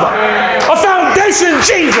each other, a foundation in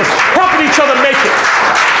Jesus, helping each other make it.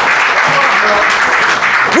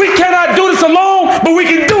 We cannot do this alone, but we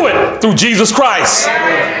can do it through Jesus Christ.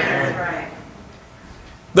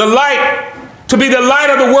 The light, to be the light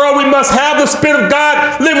of the world, we must have the Spirit of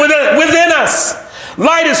God live within us.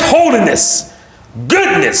 Light is holiness,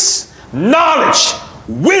 goodness, knowledge,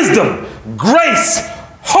 wisdom, grace,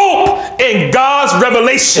 hope, and God's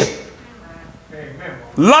revelation.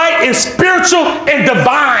 Light is spiritual and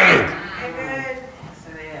divine.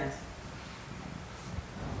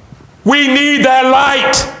 We need that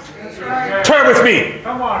light. Turn with me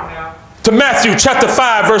to Matthew chapter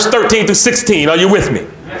 5, verse 13 through 16. Are you with me?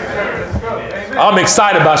 I'm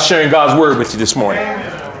excited about sharing God's word with you this morning.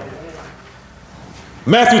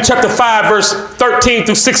 Matthew chapter 5, verse 13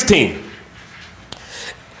 through 16.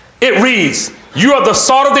 It reads, You are the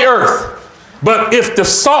salt of the earth. But if the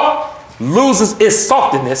salt loses its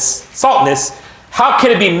saltness, how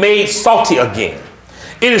can it be made salty again?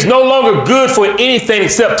 It is no longer good for anything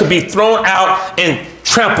except to be thrown out and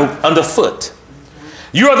trampled underfoot.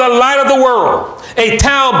 You are the light of the world. A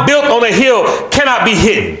town built on a hill cannot be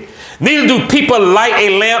hidden. Neither do people light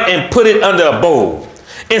a lamp and put it under a bowl.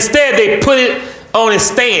 Instead, they put it on a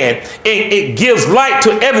stand, and it gives light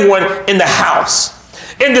to everyone in the house.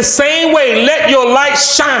 In the same way, let your light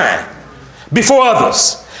shine before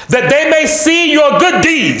others, that they may see your good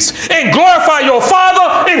deeds and glorify your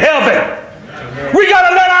Father in heaven. We got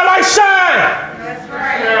to let our light shine. That's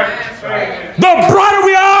right. The brighter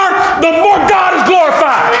we are, the more God is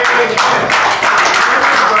glorified.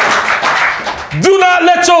 Do not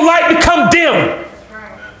let your light become dim.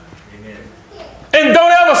 And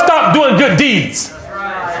don't ever stop doing good deeds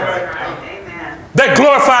that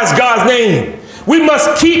glorifies God's name. We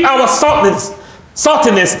must keep our saltiness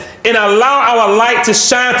and allow our light to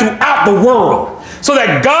shine throughout the world, so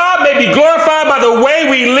that God may be glorified by the way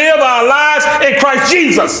we live our lives in Christ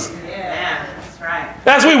Jesus. Yeah, that's right.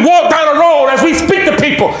 As we walk down the road, as we speak to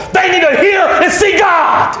people, they need to hear and see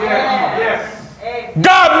God. Yeah.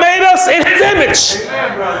 God made us in His image.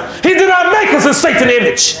 He did not make us in Satan's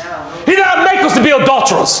image. He did not make us to be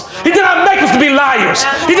adulterers. He did not make us to be liars.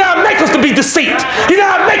 He did not make us to be deceit. He did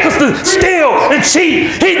not make us to steal and cheat.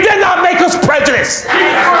 He did not make us prejudice.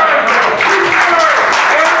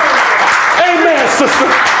 Amen, sister.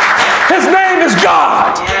 His name is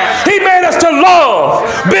God. He made us to love,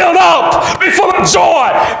 build up, be full of joy,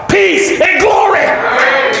 peace, and glory.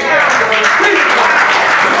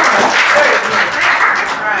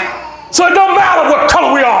 So it don't matter what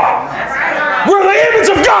color we are. We're the image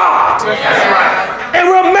of God. And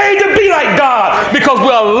we're made to be like God because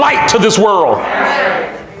we're a light to this world.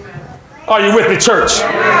 Are you with me, church?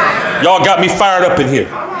 Y'all got me fired up in here.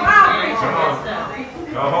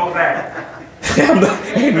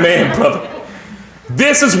 Amen, brother.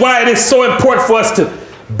 This is why it is so important for us to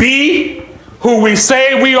be who we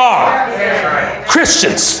say we are.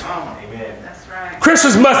 Christians.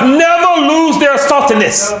 Christians must never lose their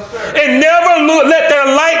saltiness and never let their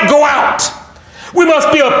light go out. We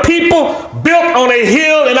must be a people built on a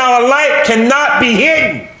hill, and our light cannot be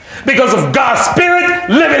hidden because of God's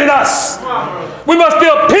Spirit living in us. We must be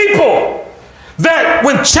a people that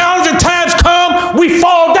when challenging times come, we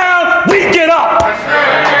fall down, we get up.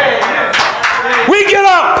 We get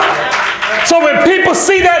up. So when people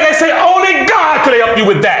see that, they say, only God could help you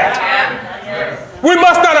with that. We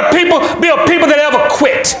must not be a people that ever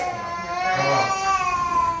quit.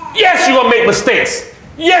 Yes, you're going to make mistakes.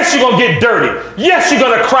 Yes, you're going to get dirty. Yes, you're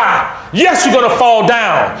going to cry. Yes, you're going to fall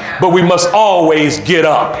down. But we must always get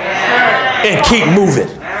up and keep moving.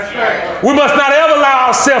 We must not ever allow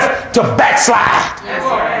ourselves to backslide.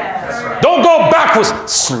 Don't go backwards.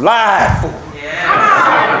 Slide forward.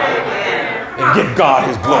 And give God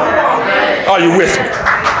His glory. Are you with me?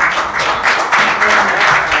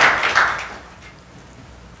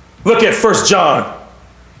 Look at 1 John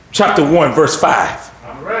chapter 1, verse 5.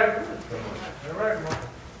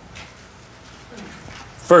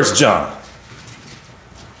 1 John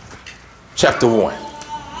chapter 1.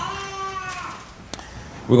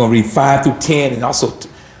 We're going to read 5 through 10 and also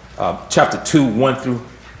chapter 2, 1 through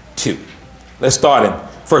 2. Let's start in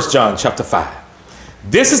 1 John chapter 5.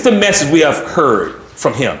 This is the message we have heard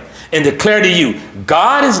from Him and declare to you,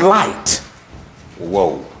 God is light.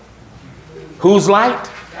 Whoa. Who's light?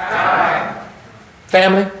 God.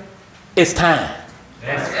 Family, it's time.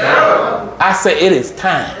 Let's go. I say it is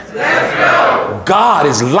time. Let's go. God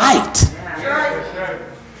is light.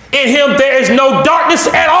 In Him there is no darkness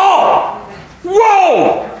at all.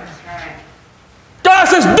 Whoa! God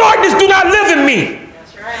says darkness do not live in me.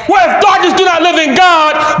 Well, if darkness do not live in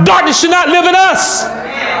God, darkness should not live in us.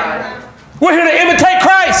 We're here to imitate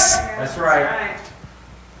Christ. That's right.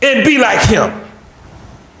 And be like Him.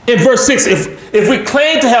 In verse 6, if we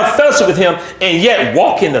claim to have fellowship with Him and yet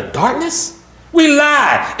walk in the darkness, we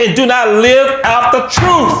lie and do not live out the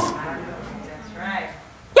truth. That's right.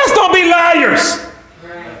 Let's don't be liars.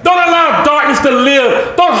 Right. Don't allow darkness to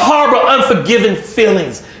live. Don't harbor unforgiving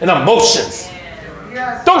feelings and emotions.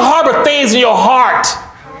 Yes. Don't harbor things in your heart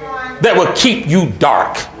that will keep you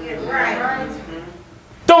dark. Right.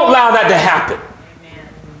 Don't allow that to happen.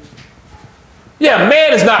 Yeah,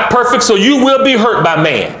 man is not perfect, so you will be hurt by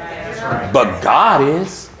man. But God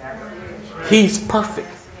is. He's perfect.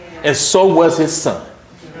 And so was His Son.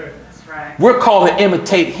 We're called to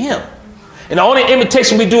imitate Him. And the only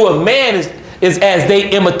imitation we do of man is as they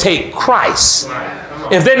imitate Christ.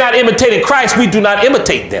 If they're not imitating Christ, we do not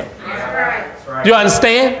imitate them. Do you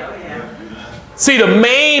understand? See, the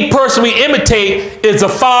main person we imitate is the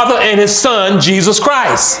Father and his Son, Jesus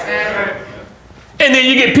Christ. And then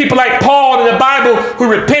you get people like Paul in the Bible who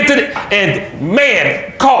repented and,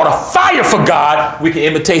 man, caught a fire for God. We can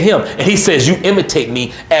imitate him. And he says, you imitate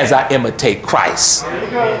me as I imitate Christ.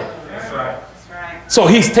 That's right. So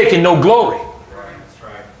he's taking no glory.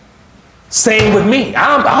 Same with me.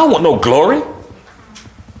 I don't want no glory.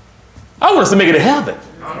 I want us to make it to heaven.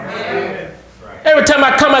 Every time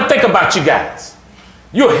I come, I think about you guys.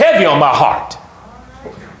 You're heavy on my heart.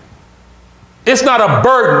 It's not a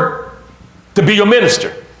burden to be your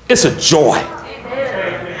minister. It's a joy.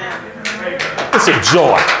 It's a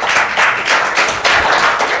joy.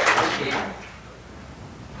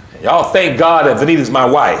 Y'all thank God that Vanita's my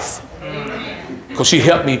wife, because she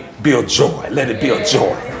helped me build joy. Let it build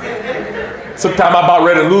joy. Sometimes I'm about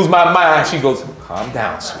ready to lose my mind. She goes, calm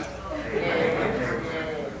down, sweetie.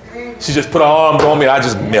 She just put her arms on me and I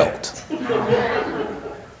just melt.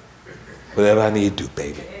 Whatever I need to do,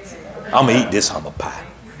 baby. I'm going to eat this humble pie.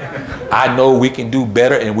 I know we can do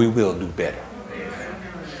better and we will do better.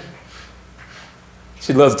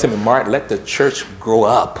 She loves to tell me, Mark, let the church grow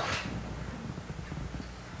up.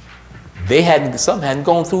 Some hadn't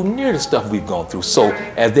gone through near the stuff we've gone through. So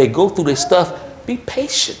as they go through this stuff, be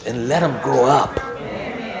patient and let them grow up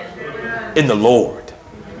in the Lord.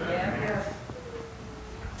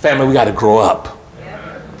 Family, we got to grow up.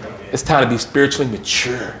 It's time to be spiritually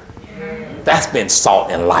mature. That's been salt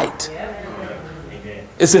and light.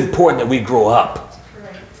 It's important that we grow up.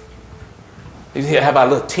 You have our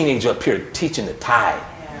little teenager up here teaching the tithe.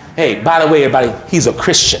 Hey, by the way, everybody, he's a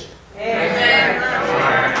Christian.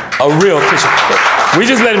 A real Christian. We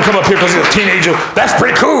just let him come up here because he's a teenager. That's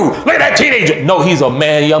pretty cool. Look at that teenager. No, he's a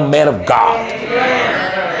man, young man of God.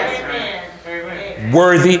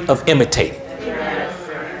 Worthy of imitating.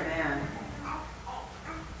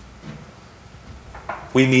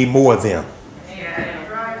 We need more of them.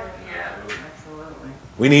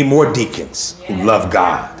 We need more deacons who love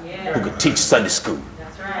God, who can teach Sunday school.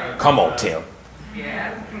 Come on, Tim.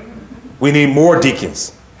 We need more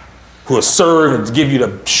deacons who will serve and give you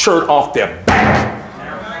the shirt off their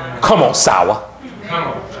back. Come on, Sour.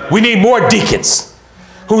 We need more deacons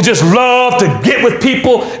who just love to get with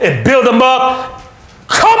people and build them up.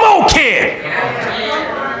 Come on, kid.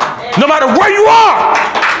 No matter where you are,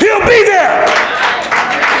 he'll be there.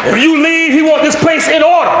 If you leave, he wants this place in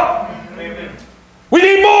order. We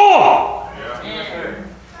need more.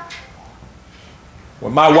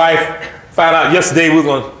 When my wife found out yesterday we were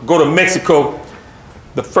going to go to Mexico,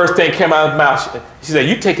 the first thing came out of her mouth, she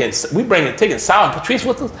said, taking Sal and Patrice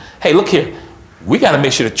with us? Hey, look here. We got to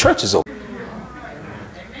make sure the church is open.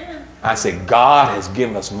 I said, God has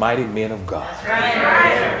given us mighty men of God.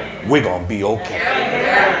 We're going to be okay.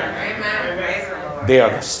 They are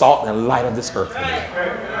the salt and light of this earth.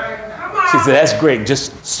 She said, that's great.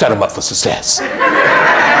 Just set them up for success.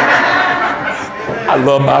 I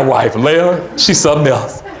love my wife. Leah, she's something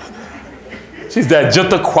else. She's that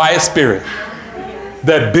gentle, quiet spirit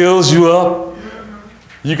that builds you up.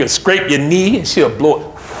 You can scrape your knee and she'll blow it.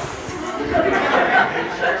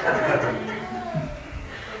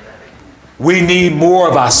 We need more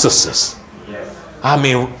of our sisters. I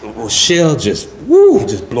mean, Rochelle just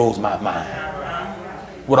blows my mind.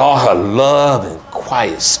 With all her love and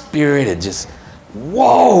quiet spirit and just,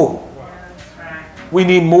 whoa. We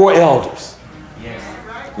need more elders.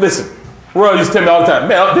 Listen, Royal used to tell me all the time,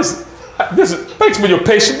 man, this is, thanks for your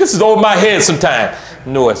patience. This is over my head sometimes.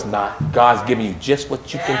 No, it's not. God's giving you just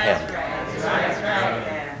what you can handle.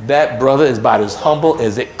 That brother is about as humble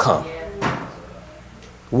as it comes.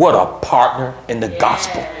 What a partner in the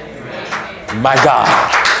gospel. My God.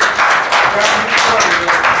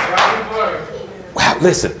 Wow,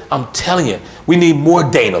 listen, I'm telling you, we need more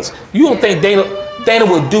Danas. You don't think Dana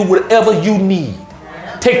will do whatever you need?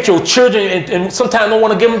 Take your children and sometimes don't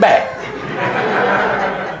want to give them back.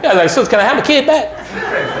 Yeah, like, sis, can I have my kid back?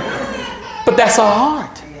 But that's our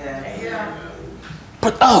heart.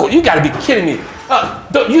 But, oh, you got to be kidding me.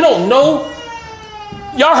 You don't know?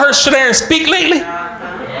 Y'all heard Sharon speak lately?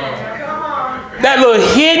 That little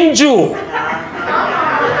hidden jewel.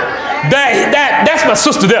 That's my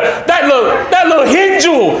sister there. That little hidden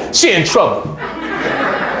jewel, she in trouble.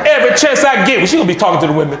 Every chance I get, she's going to be talking to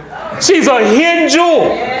the women. She's a hidden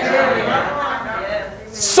jewel.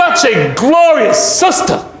 Such a glorious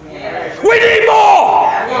sister. We need more.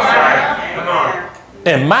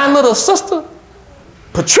 And my little sister,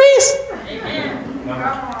 Patrice?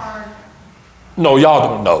 No, y'all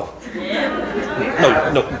don't know.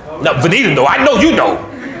 No, Vanita know. I know you know.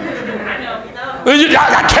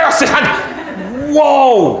 I care.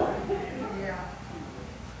 Whoa.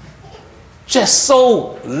 just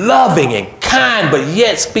so loving and kind, but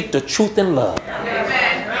yet speak the truth in love.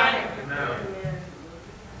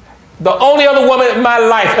 The only other woman in my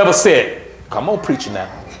life ever said, come on, preacher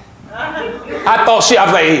now. I was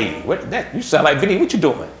like, hey, you sound like Vinny, what you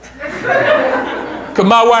doing? Because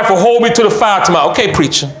my wife will hold me to the fire tomorrow. Okay,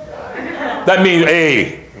 preacher. That means,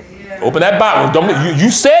 hey, open that bottle.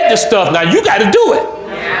 You said this stuff, now you got to do it.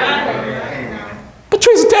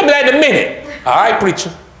 Patricia, tell me that in a minute. All right,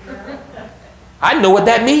 preacher. I know what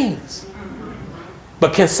that means.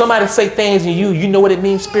 But can somebody say things in you know what it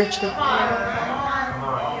means spiritually?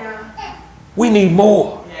 We need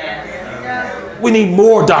more. We need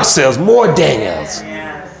more Darcels, more Daniels.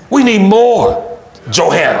 We need more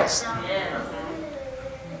Johannas.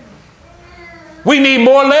 We need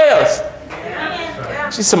more Leahs.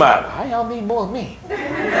 She said, how y'all need more of me?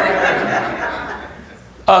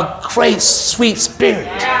 A great, sweet spirit.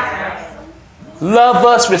 Love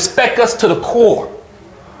us, respect us to the core.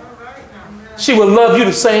 She will love you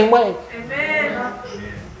the same way.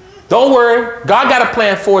 Don't worry. God got a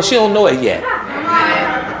plan for her. She don't know it yet.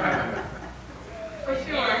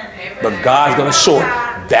 But God's going to show it.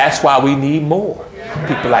 That's why we need more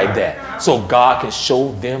people like that. So God can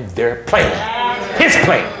show them their plan. His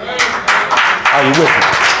plan. Are you with me?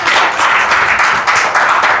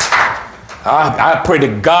 I pray to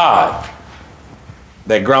God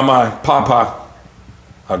that grandma, papa,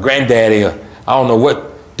 or granddaddy, or I don't know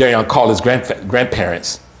what Darian called his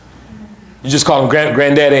grandparents. You just call them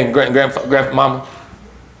granddaddy and grandmama?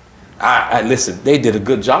 Listen, they did a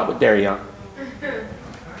good job with Darian.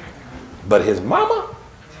 But his mama?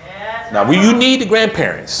 Now, you need the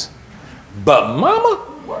grandparents. But mama?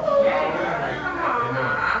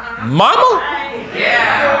 Mama?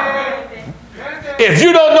 If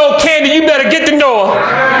you don't know Candy, you better get to know her.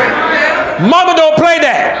 Mama don't play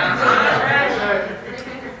that.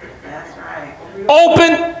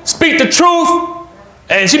 Open, speak the truth,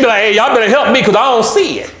 and she be like, hey, y'all better help me because I don't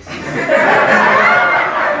see it.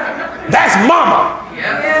 That's mama.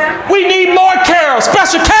 We need more Carol.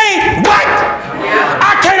 Special K, what?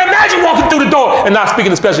 I can't imagine walking through the door and not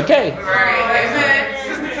speaking to Special K.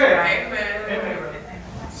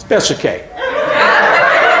 Special K.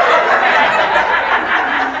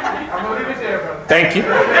 Thank you.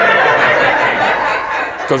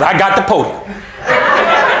 Because I got the podium.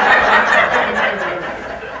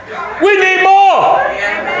 We need more.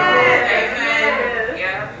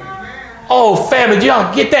 Oh, family, y'all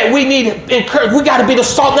get that? We need encourage. We got to be the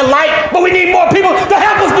salt and the light, but we need more people to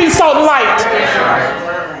help us be salt and light.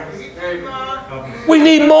 We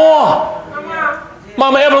need more.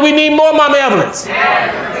 Mama Evelyn, we need more Mama Evelyns.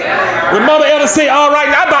 When Mama Evelyn say, all right,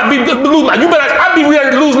 I'm about to lose my, I'll be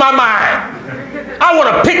ready to lose my mind. I want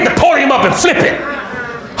to pick the podium up and flip it.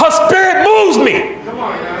 Her spirit moves me.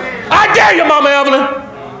 I dare you, Mama Evelyn.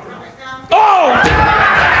 Oh!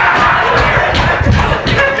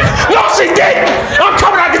 No, she didn't. I'm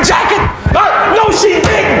coming out the jacket. No, she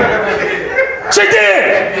didn't. She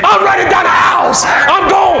did. I'm running down the house. I'm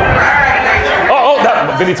going.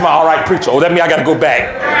 That Vinny to my all right preacher. Oh, that means I got to go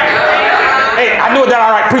back. Hey, I know what that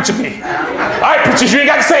all right preacher means. All right, preachers, you ain't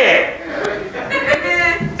got to say it.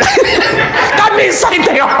 That means the same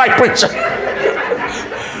thing, all right, preacher.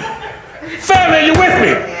 Family, you with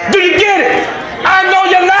me? Do you get it? I know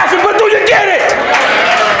you're laughing, but do you get it?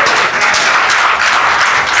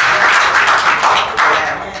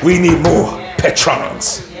 We need more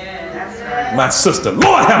patrons. My sister,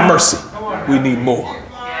 Lord have mercy. We need more.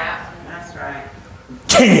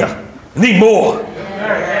 Kenya, need more.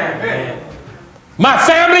 My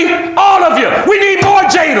family, all of you, we need more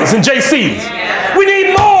Jadas and JCs. We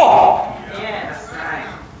need more.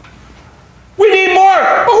 We need more.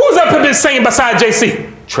 But who's up here been singing beside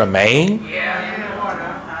JC? Tremaine.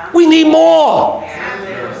 We need more.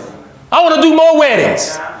 I want to do more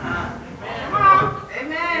weddings.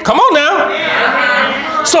 Come on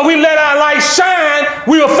now. So we let our light shine,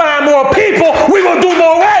 we will find more people, we will do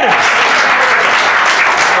more weddings.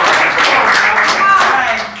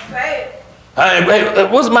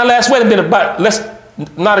 What's my last wedding been about?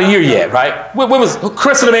 Not a year yet, right? When was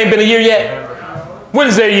Christmas ain't been a year yet? When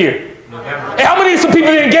is their year? Hey, how many some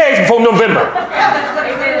people engaged before November?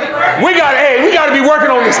 We got to be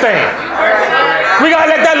working on this thing. We got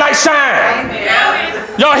to let that light shine.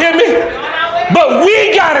 Y'all hear me? But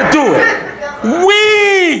we got to do it.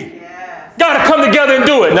 We got to come together and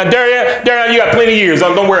do it. Now, Darian, you got plenty of years.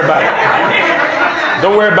 Don't worry about it.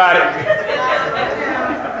 Don't worry about it.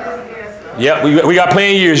 Yep, we got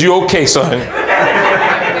plenty of years. You okay, son?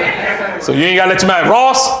 So you ain't got to let your mind.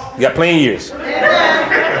 Ross, you got plenty of years.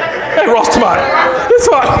 Hey, Ross, come on. It's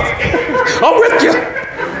on. I'm with you.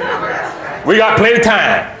 We got plenty of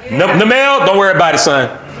time. Namel, don't worry about it, son.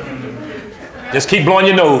 Just keep blowing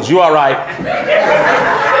your nose. You all right.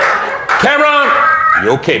 Cameron,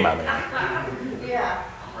 you okay, my man?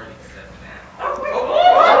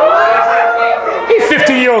 He's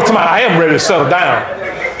 15-year-old tomorrow. I am ready to settle down.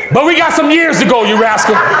 But we got some years to go, you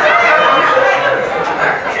rascal.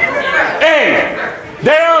 Hey,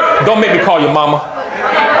 Darren, don't make me call your mama.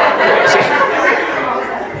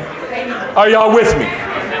 Are y'all with me?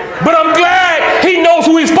 But I'm glad he knows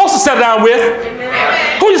who he's supposed to settle down with.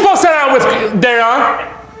 Who are you supposed to settle down with, Darren?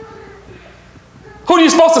 Who are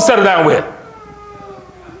you supposed to settle down with?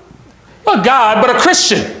 Not God, but a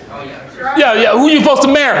Christian. Yeah. Who are you supposed to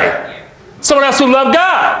marry? Someone else who loves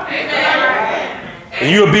God. And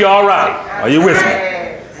you'll be all right. Are you with me?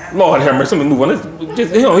 Lord have mercy. Let me move on.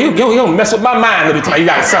 He'll mess with my mind every time. You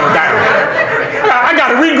got to settle down. I got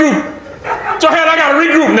to regroup. Johanna, I got to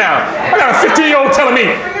regroup now. I got a 15-year-old telling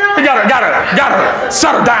me you gotta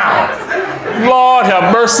settle down. Lord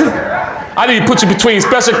have mercy. I need to put you between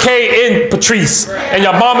Special K and Patrice and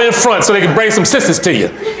your mama in front so they can bring some sisters to you.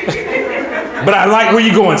 But I like where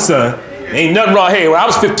you going, son. Ain't nothing wrong. Hey, when I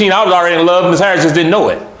was 15, I was already in love. Miss Harris just didn't know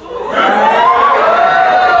it.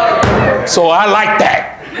 So I like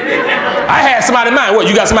that. I had somebody in mind. What,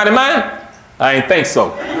 you got somebody in mind? I ain't think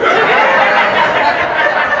so.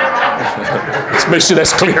 Let's make sure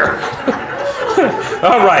that's clear.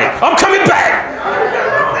 All right, I'm coming back.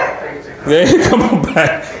 Yeah, come on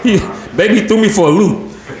back. Baby threw me for a loop.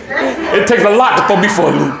 It takes a lot to throw me for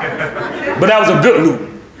a loop. But that was a good loop.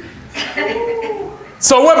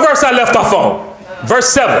 So what verse I left off on? Verse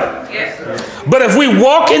 7. But if we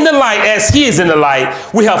walk in the light as he is in the light,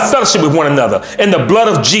 we have fellowship with one another. And the blood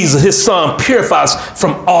of Jesus, his son, purifies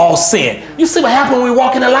from all sin. You see what happens when we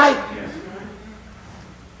walk in the light?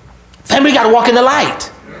 Family, we got to walk in the light.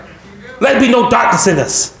 Let there be no darkness in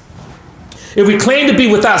us. If we claim to be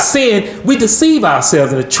without sin, we deceive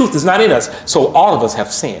ourselves and the truth is not in us. So all of us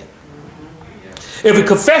have sinned. If we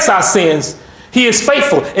confess our sins, he is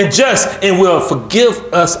faithful and just and will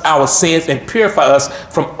forgive us our sins and purify us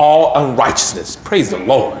from all unrighteousness. Praise the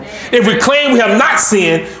Lord. If we claim we have not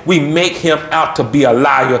sinned, we make him out to be a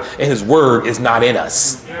liar and his word is not in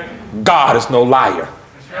us. God is no liar.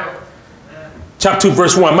 Chapter 2,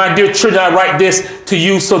 verse 1. My dear children, I write this to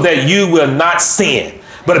you so that you will not sin.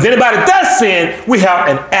 But if anybody does sin, we have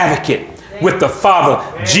an advocate with the Father,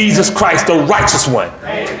 Jesus Christ, the righteous one.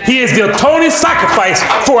 He is the atoning sacrifice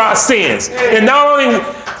for our sins. And not only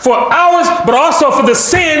for ours, but also for the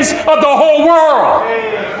sins of the whole world.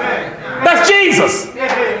 That's Jesus. The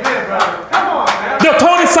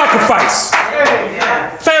atoning sacrifice.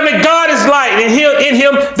 Family, God is light, and in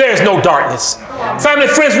him there is no darkness. Family,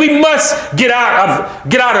 friends, we must get out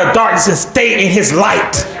of darkness and stay in his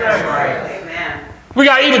light. We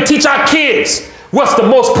got to even teach our kids what's the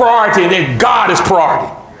most priority, and then God is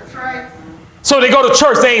priority. So they go to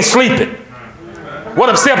church, they ain't sleeping. Want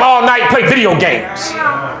them to stay up all night and play video games.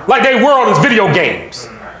 Like their world is video games.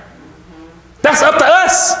 That's up to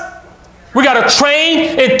us. We got to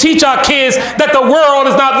train and teach our kids that the world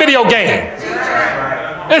is not video games.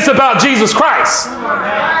 It's about Jesus Christ.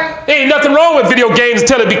 There ain't nothing wrong with video games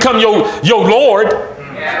until it become your Lord.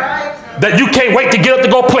 That you can't wait to get up to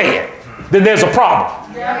go play it. Then there's a problem.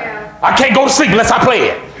 I can't go to sleep unless I play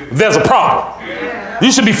it. There's a problem. You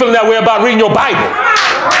should be feeling that way about reading your Bible.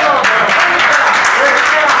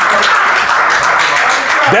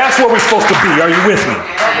 That's where we're supposed to be. Are you with me?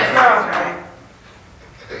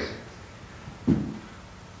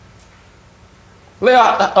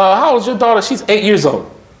 Leah, how old is your daughter? She's 8 years old.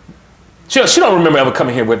 She don't remember ever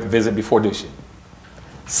coming here with a visit before, does she?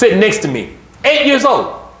 Sitting next to me. 8 years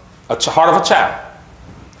old. Heart of a child.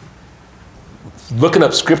 Looking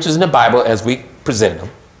up scriptures in the Bible as we presented them.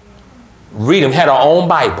 Read them, had our own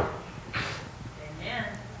Bible. Amen.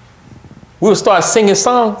 We would start singing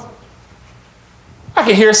songs. I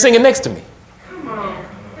can hear her singing next to me. Come on.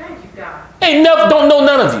 Thank you, God. Don't know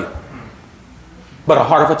none of you. But a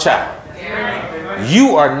heart of a child. Yeah.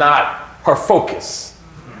 You are not her focus.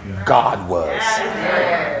 God was.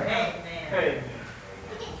 Amen.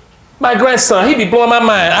 My grandson, he be blowing my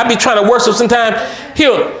mind. I be trying to worship sometimes. He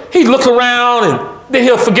look around and then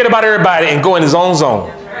he'll forget about everybody and go in his own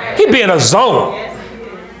zone. He be in a zone.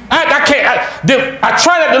 I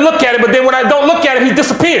try not to look at it, but then when I don't look at it, he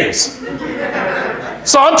disappears.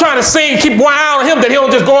 So I'm trying to sing, keep one eye on him that he'll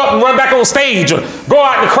just go up and run back on stage or go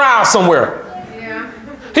out in the crowd somewhere.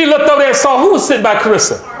 He looked over there and saw who was sitting by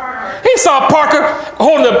Carissa. He saw Parker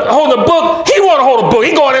holding a book. He want to hold a book.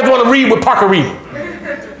 He go out there and want to read what Parker reading.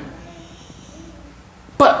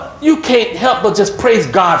 But you can't help but just praise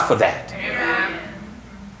God for that.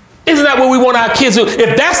 Isn't that what we want our kids to do?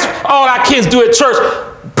 If that's all our kids do at church,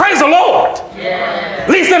 praise the Lord. At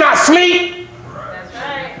least they're not asleep,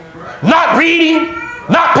 not reading,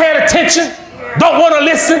 not paying attention, don't want to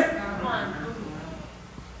listen.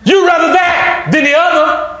 You rather that than the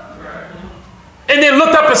other. And then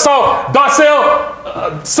looked up and saw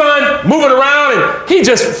Darcel's son moving around, and he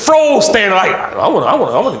just froze, standing like, I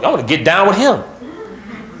want to get down with him.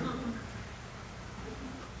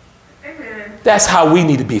 That's how we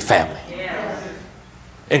need to be family.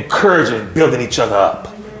 Encouraging, building each other up.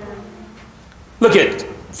 Look at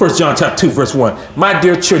 1 John chapter 2, verse 1. My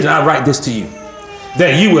dear children, I write this to you,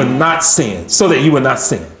 that you will not sin, so that you will not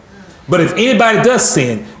sin. But if anybody does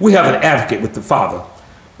sin, we have an advocate with the Father,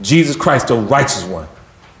 Jesus Christ, the righteous one.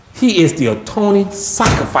 He is the atoning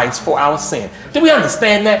sacrifice for our sin. Do we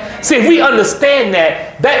understand that? See, if we understand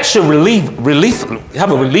that, that should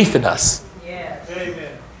have a relief in us.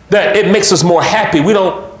 That it makes us more happy. We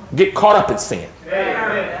don't get caught up in sin.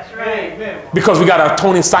 That's right. Because we got our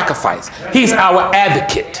atoning sacrifice. He's our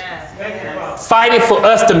advocate. Fighting for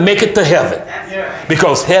us to make it to heaven.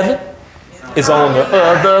 Because heaven is on the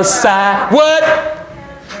other side. What?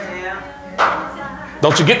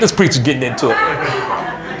 Don't you get this preacher getting into it.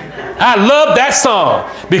 I love that song.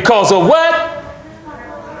 Because of what?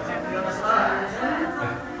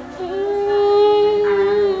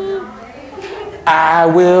 I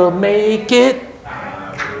will make it.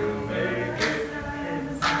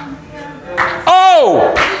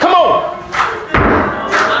 Oh, come on.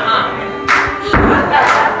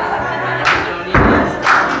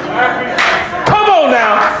 Come on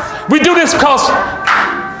now. We do this because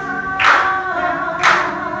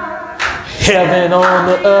heaven on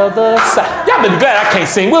the other side. Y'all better be glad I can't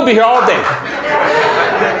sing. We'll be here all day.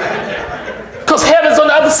 Because heaven's on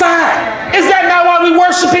the other side. Is that not why we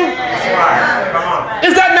worship him?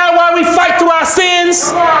 Is that not why we fight through our sins?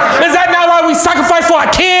 Is that not why we sacrifice for our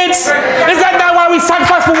kids? Is that not why we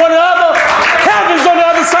sacrifice for one another? Heaven's on the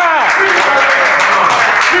other side.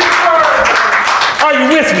 Are you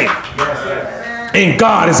with me? And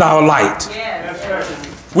God is our light.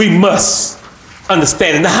 We must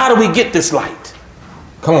understand it. Now, how do we get this light?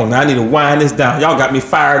 Come on, now I need to wind this down. Y'all got me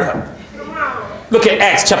fired up. Look at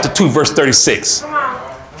Acts chapter 2, verse 36.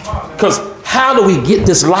 Because how do we get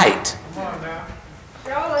this light?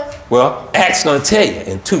 Well, Acts is going to tell you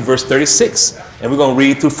in 2 verse 36. And we're going to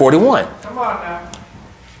read through 41. Come on now.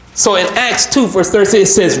 So in Acts 2 verse 36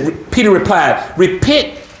 it says, Peter replied,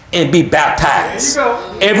 repent and be baptized.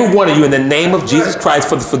 Every one of you in the name of Jesus Christ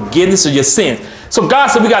for the forgiveness of your sins. So God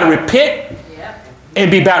said we got to repent and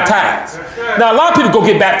be baptized. Now a lot of people go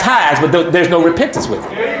get baptized, but there's no repentance with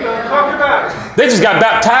it. They just got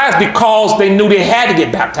baptized because they knew they had to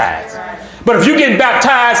get baptized. But if you get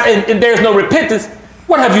baptized and there's no repentance,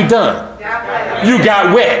 what have you done? You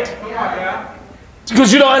got wet.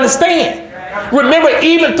 Because you don't understand. Remember,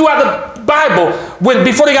 even throughout the Bible,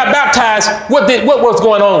 before they got baptized, what was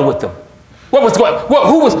going on with them?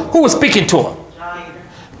 Who was speaking to them?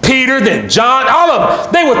 Peter, then John, all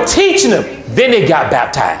of them. They were teaching them. Then they got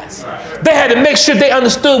baptized. They had to make sure they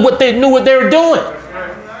understood what they were doing.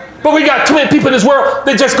 But we got too many people in this world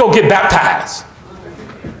that just go get baptized.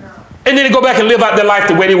 And then they go back and live out their life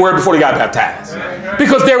the way they were before they got baptized.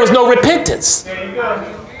 Because there was no repentance.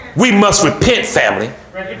 We must repent, family.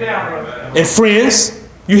 And friends,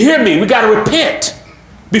 you hear me? We got to repent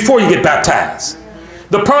before you get baptized.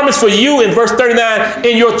 The promise for you in verse 39,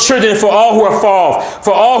 and your children, for all who are fallen,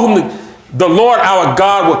 for all whom the Lord our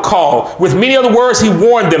God will call. With many other words, he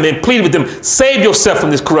warned them and pleaded with them, save yourself from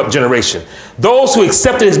this corrupt generation. Those who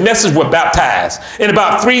accepted his message were baptized, and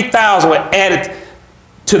about 3,000 were added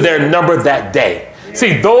to their number that day.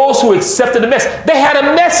 See, those who accepted the message, they had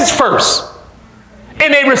a message first.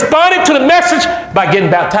 And they responded to the message by getting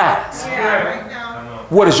baptized.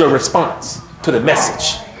 What is your response to the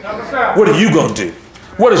message? What are you going to do?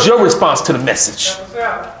 What is your response to the message?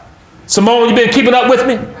 Simone, you been keeping up with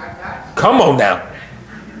me? Come on now.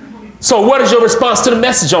 So what is your response to the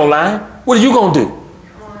message online? What are you going to do?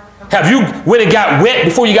 Have you went and got wet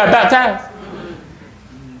before you got baptized?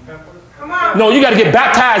 No, you got to get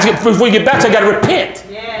baptized. Before you get baptized, you got to repent.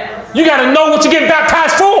 You got to know what you're getting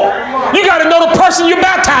baptized for. You got to know the person you're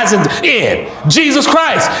baptizing in, Jesus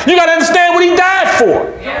Christ. You got to understand what he died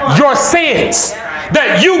for. Your sins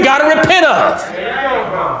that you got to repent of.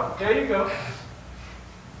 There you go.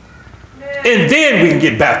 And then we can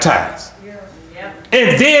get baptized.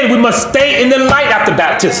 And then we must stay in the light after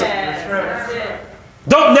baptism.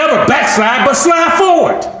 Don't never backslide, but slide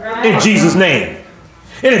forward in Jesus' name.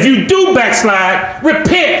 And if you do backslide,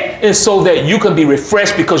 repent, and so that you can be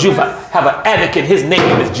refreshed because you have an advocate. His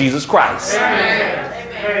name is Jesus Christ.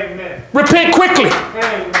 Amen. Repent quickly.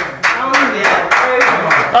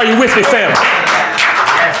 Are you with me, family?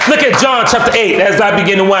 Look at John chapter 8 as I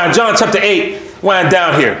begin to wind. John chapter 8, wind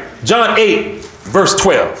down here. John 8, verse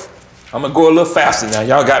 12. I'm going to go a little faster now.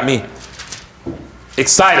 Y'all got me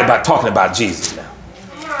excited about talking about Jesus now.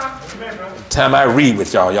 Every time I read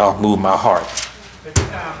with y'all, y'all move my heart.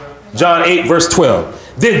 John 8, verse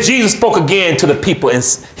 12. Then Jesus spoke again to the people and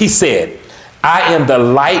he said, I am the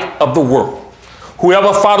light of the world.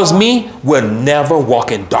 Whoever follows me will never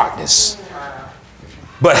walk in darkness,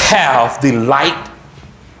 but have the light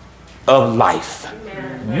of life.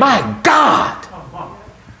 My God.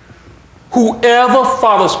 Whoever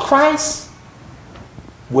follows Christ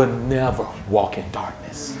will never walk in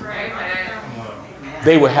darkness.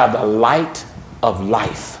 They will have the light of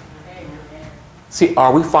life. See,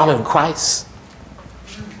 are we following Christ?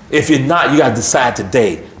 If you're not, you got to decide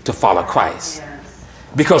today to follow Christ.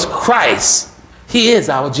 Because Christ, he is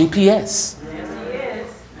our GPS.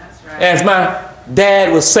 As my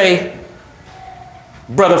dad would say,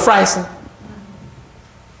 Brother Friesen,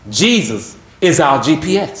 Jesus is our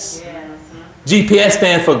GPS. GPS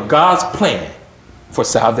stands for God's plan for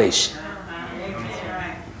salvation.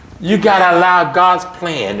 You got to allow God's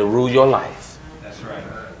plan to rule your life.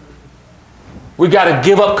 We got to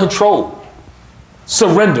give up control.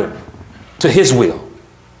 Surrender to his will.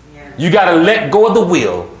 You got to let go of the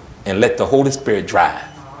will and let the Holy Spirit drive.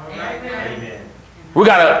 We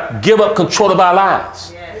got to give up control of our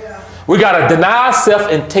lives. We got to deny ourselves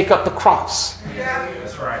and take up the cross.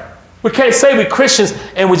 That's right. We can't say we're Christians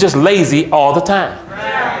and we're just lazy all the time.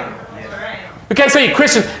 We can't say you're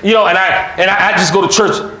Christian, you know, and I just go to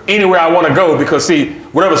church anywhere I want to go because, see,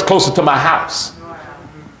 whatever's closest to my house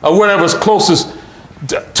or whatever's closest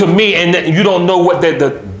to me, and you don't know what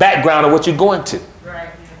the background of what you're going to.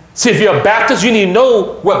 See, if you're a Baptist, you need to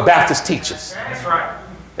know what Baptist teaches. That's right.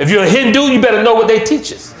 If you're a Hindu, you better know what they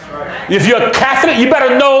teach. Right. If you're a Catholic, you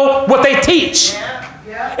better know what they teach.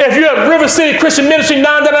 If you're a River City Christian Ministry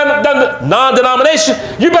non-denomination,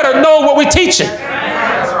 you better know what we're teaching.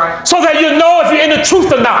 That's right. So that you know if you're in the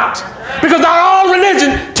truth or not. Because not all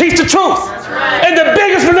religion teach the truth. Right. And the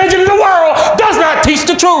biggest religion in the world does not teach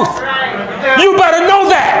the truth. Right. You better know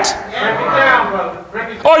that.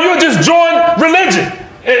 Or you'll just join religion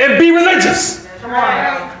and be religious.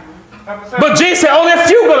 Right. But Jesus said only a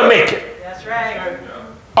few going to make it. That's right.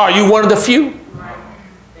 Are you one of the few?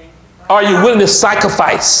 Are you willing to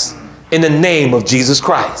sacrifice in the name of Jesus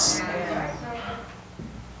Christ?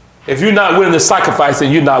 If you're not willing to sacrifice,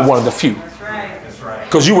 then you're not one of the few.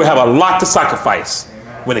 Because you will have a lot to sacrifice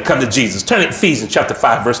when it comes to Jesus. Turn to Ephesians chapter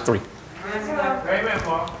 5, verse 3.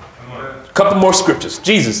 A couple more scriptures.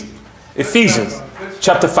 Jesus, Ephesians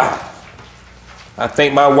chapter 5. I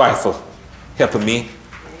thank my wife for helping me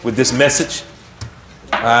with this message.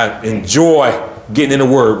 I enjoy getting in the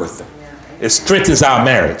Word with her. It strengthens our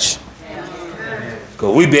marriage.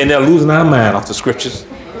 Because we've been there losing our mind off the scriptures.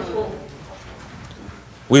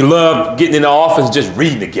 We love getting in the office and just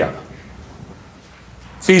reading together.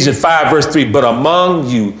 Ephesians 5 verse 3, but among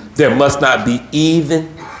you there must not be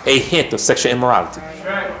even a hint of sexual immorality.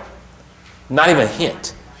 Not even a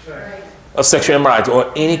hint of sexual immorality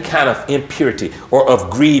or any kind of impurity or of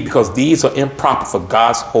greed, because these are improper for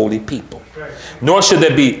God's holy people. Nor should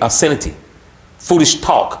there be obscenity, foolish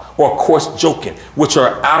talk, or coarse joking, which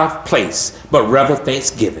are out of place, but rather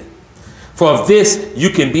thanksgiving. For of this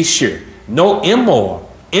you can be sure, no immoral,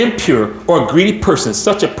 impure, or greedy person,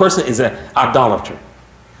 such a person is an idolater,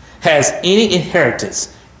 has any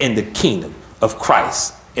inheritance in the kingdom of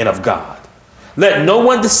Christ and of God. Let no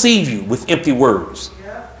one deceive you with empty words.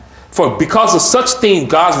 For because of such things,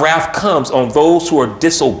 God's wrath comes on those who are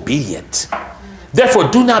disobedient. Therefore,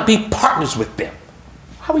 do not be partners with them.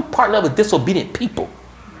 How we partner with disobedient people?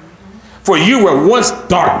 For you were once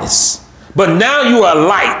darkness, but now you are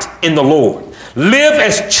light in the Lord. Live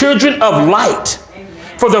as children of light.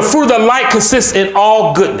 For the fruit of the light consists in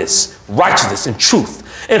all goodness, righteousness, and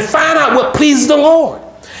truth. And find out what pleases the Lord.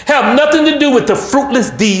 Have nothing to do with the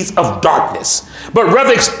fruitless deeds of darkness, but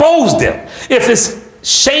rather expose them. If it's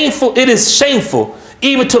shameful, it is shameful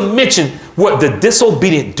even to mention what the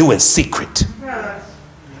disobedient do in secret.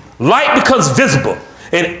 Light becomes visible,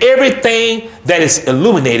 and everything that is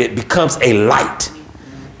illuminated becomes a light.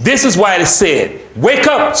 This is why it is said, wake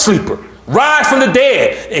up, sleeper, rise from the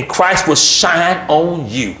dead, and Christ will shine on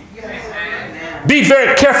you. Be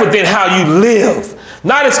very careful then how you live,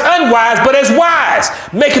 not as unwise, but as wise,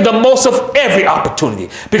 making the most of every opportunity,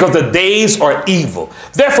 because the days are evil.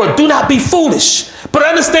 Therefore, do not be foolish, but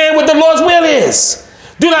understand what the Lord's will is.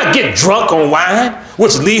 Do not get drunk on wine,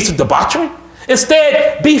 which leads to debauchery.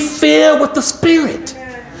 Instead, be filled with the Spirit,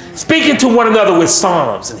 speaking to one another with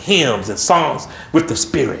psalms and hymns and songs with the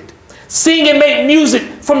Spirit. Sing and make music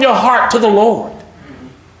from your heart to the Lord.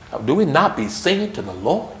 Do we not be singing to the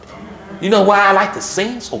Lord? You know why I like to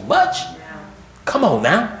sing so much? Come on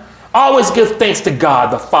now. Always give thanks to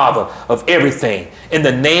God, the Father of everything, in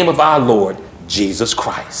the name of our Lord, Jesus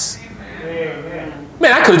Christ.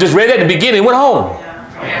 Man, I could have just read that at the beginning and went home.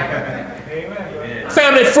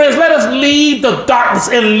 Family and friends, let us leave the darkness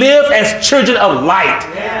and live as children of light.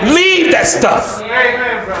 Leave that stuff.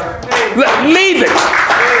 Leave it.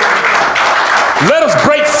 Let us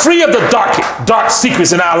break free of the dark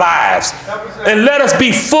secrets in our lives. And let us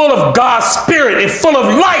be full of God's Spirit and full of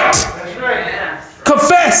light.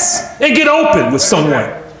 Confess and get open with someone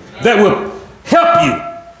that will help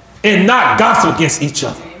you and not gossip against each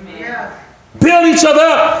other. Build each other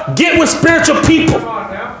up. Get with spiritual people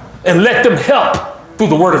and let them help through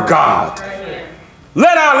the Word of God.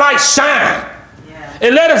 Let our light shine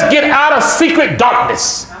and let us get out of secret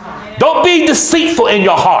darkness. Don't be deceitful in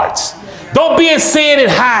your hearts. Don't be in sin and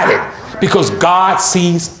hide it, because God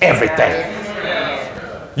sees everything.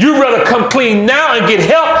 You'd rather come clean now and get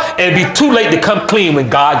help and be too late to come clean when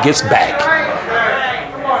God gets back.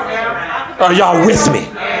 Are y'all with me?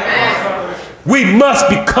 We must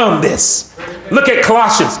become this. Look at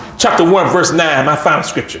Colossians chapter 1, verse 9, my final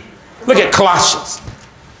scripture. Look at Colossians.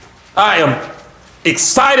 I am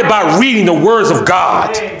excited about reading the words of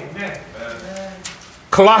God.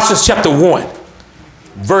 Colossians chapter 1,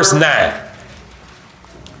 verse 9.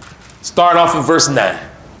 Start off in verse 9.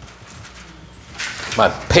 My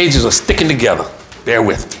pages are sticking together. Bear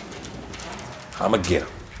with me. I'm going to get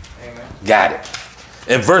them. Got it.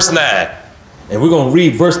 In verse 9. And we're going to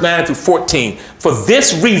read verse 9 through 14. For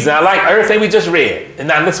this reason, I like everything we just read. And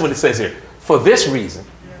now listen what it says here. For this reason,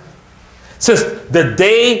 since the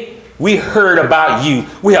day we heard about you,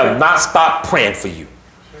 we have not stopped praying for you.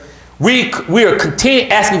 We are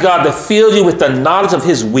continuing asking God to fill you with the knowledge of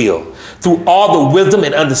his will through all the wisdom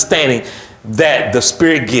and understanding that the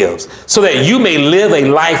Spirit gives, so that you may live a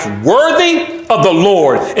life worthy of the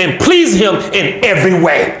Lord and please him in every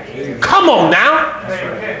way. Come on now.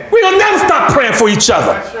 We'll never stop praying for each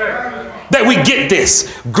other. That we get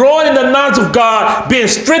this. Growing in the knowledge of God, being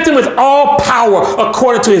strengthened with all power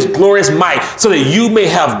according to his glorious might, so that you may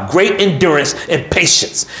have great endurance and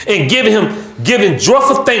patience, and giving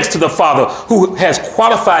joyful thanks to the Father who has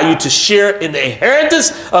qualified you to share in the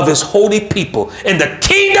inheritance of his holy people in the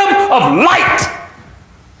kingdom of light.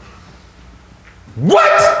 What?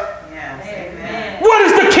 Yes. What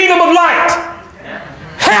is the kingdom of light?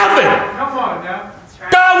 Heaven. Come on now.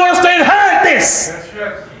 God wants us to inherit this. That's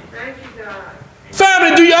right. Thank you, God.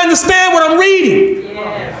 Family, do you understand what I'm reading?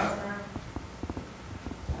 Yes.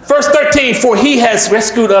 Verse 13, for he has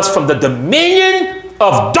rescued us from the dominion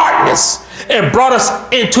of darkness and brought us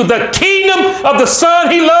into the kingdom of the Son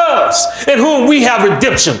he loves, in whom we have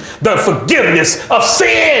redemption, the forgiveness of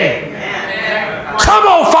sin. Amen. Come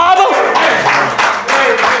on, Father.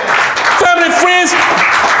 Family and friends,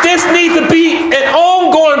 this needs to be an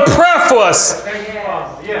ongoing prayer for us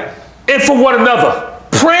and for one another.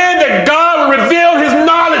 Praying that God will reveal his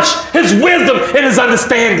knowledge, his wisdom, and his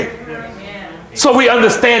understanding. So we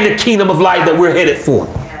understand the kingdom of light that we're headed for.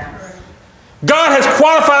 God has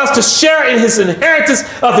qualified us to share in his inheritance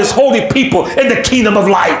of his holy people in the kingdom of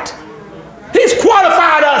light. He's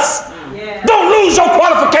qualified us. Don't lose your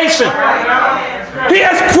qualification. He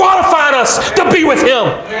has qualified us to be with him.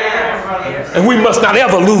 And we must not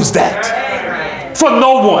ever lose that. For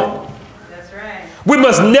no one. We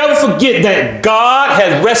must never forget that God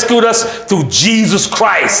has rescued us through Jesus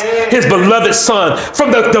Christ, his beloved Son.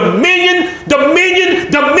 From the dominion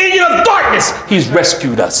of darkness, he's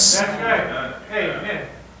rescued us.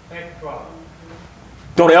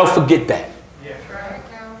 Don't ever forget that.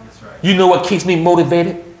 You know what keeps me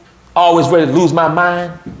motivated? Always ready to lose my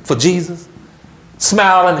mind for Jesus?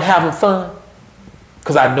 Smiling and having fun?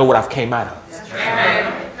 Because I know what I've came out of.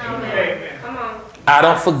 I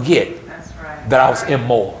don't forget that I was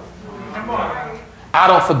immoral. I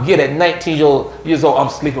don't forget at 19 years old I'm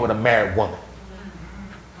sleeping with a married woman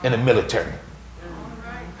in the military.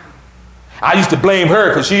 I used to blame her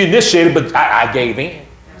because she initiated, but I gave in.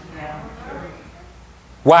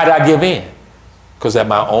 Why did I give in? Because of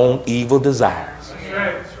my own evil desires.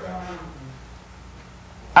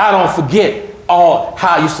 I don't forget how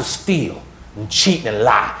I used to steal and cheat and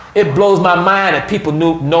lie. It blows my mind that people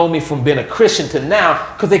know me from being a Christian to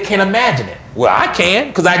now because they can't imagine it. Well, I can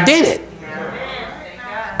because I did it.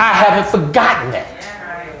 I haven't forgotten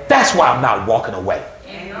that. That's why I'm not walking away.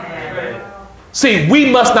 See,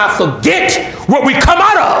 we must not forget what we come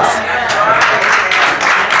out of.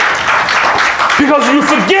 Because you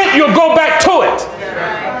forget, you'll go back to it.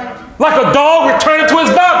 Like a dog returning to his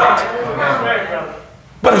vomit.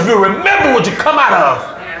 But if you remember what you come out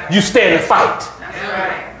of, you stay in the fight.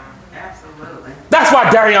 That's why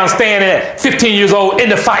Darion's staying at 15 years old in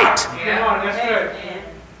the fight.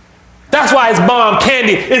 That's why his mom,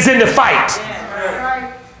 Candy, is in the fight.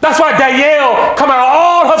 That's why Danielle, come out of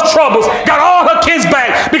all her troubles, got all her kids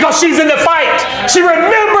back, because she's in the fight. She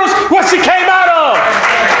remembers what she came out of.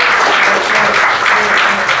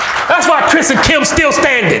 That's why Chris and Kim still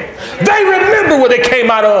standing. They remember what they came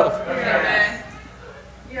out of.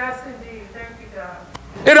 Yes, indeed. Thank you, God.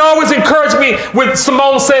 It always encouraged me when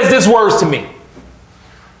Simone says these words to me.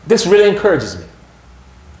 This really encourages me.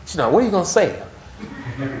 She's like, what are you going to say?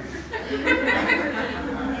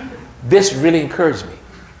 This really encouraged me.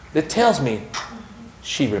 It tells me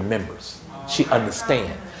she remembers. She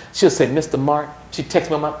understands. She'll say, Mr. Mark, she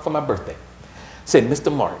texted me for my birthday. Said,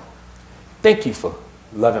 Mr. Mark, thank you for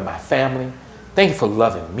loving my family. Thank you for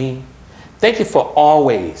loving me. Thank you for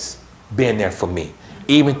always being there for me,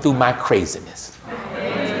 even through my craziness.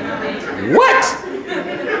 What?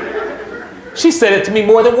 She said it to me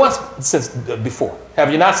more than once since before.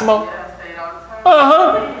 Have you not, Simone?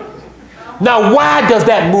 Uh-huh. Now, why does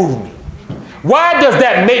that move me? Why does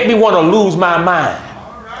that make me want to lose my mind?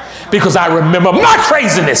 Because I remember my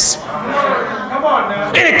craziness.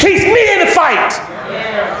 And it keeps me in the fight.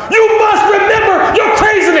 You must remember your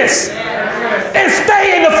craziness and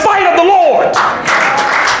stay in the fight of the Lord.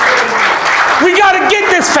 We got to get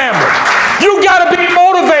this, family. You got to be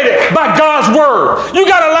motivated by God's word. You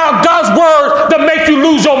got to allow God's word to make you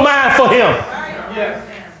lose your mind for him.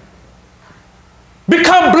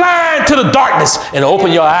 Become blind to the darkness and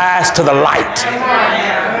open your eyes to the light.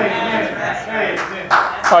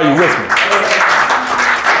 Are you with me?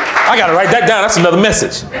 I got to write that down. That's another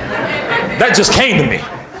message. That just came to me.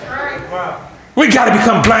 We got to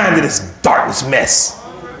become blind to this darkness mess.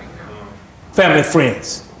 Family and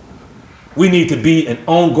friends, we need to be in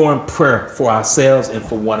ongoing prayer for ourselves and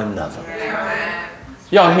for one another.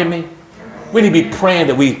 Y'all hear me? We need to be praying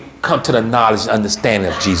that we come to the knowledge and understanding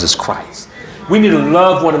of Jesus Christ. We need to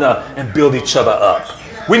love one another and build each other up.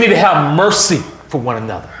 We need to have mercy for one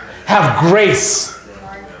another. Have grace.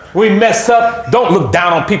 We mess up. Don't look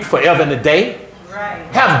down on people forever and a day.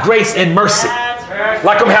 Have grace and mercy.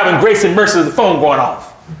 Like I'm having grace and mercy with the phone going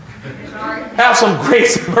off. Have some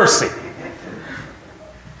grace and mercy.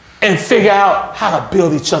 And figure out how to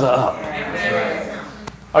build each other up.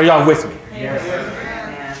 Are y'all with me?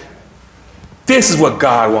 This is what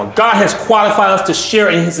God wants. God has qualified us to share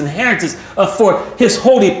in his inheritance for his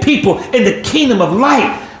holy people in the kingdom of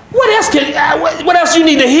light. What else you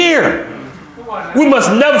need to hear? We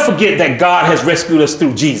must never forget that God has rescued us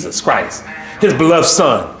through Jesus Christ, his beloved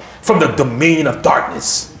Son, from the dominion of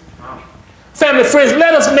darkness. Family, friends,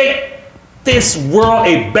 let us make this world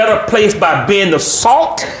a better place by being the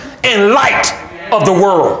salt and light of the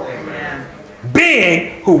world.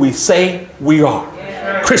 Being who we say we are,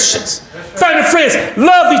 Christians. Family, friends,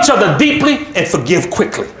 love each other deeply and forgive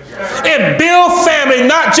quickly. And build family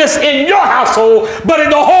not just in your household, but in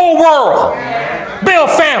the whole world. Build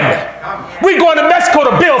family. We're going to Mexico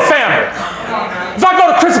to build family. If I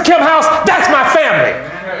go to Chris and Kim house, that's my family.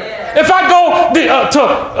 If I go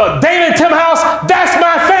to Dana and Tim house, that's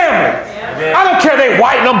my family. I don't care if they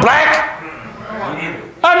white and I'm black.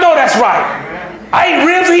 I know that's right. I eat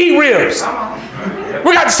ribs, he eat ribs.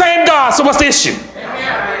 We got the same God, so what's the issue?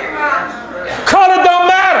 Color don't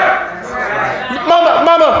matter.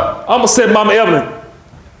 Mama, I almost said Mama Evelyn,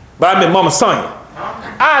 but I meant Mama Sonia.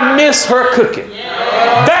 I miss her cooking.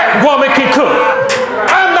 That woman can cook.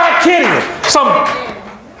 I'm not kidding you. Some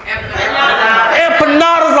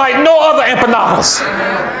empanadas like no other empanadas.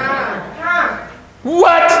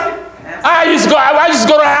 What? I used to go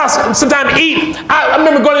to the house and sometimes eat. I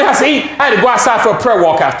remember going to the house to eat. I had to go outside for a prayer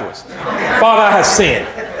walk afterwards. Father, I have sinned.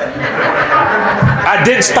 I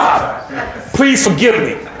didn't stop. Please forgive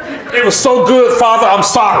me. It was so good, Father. I'm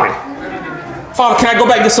sorry. Father, can I go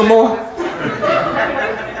back and get some more?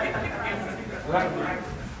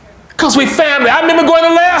 Because we family. I remember going to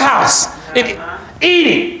Leah's house and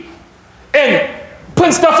eating and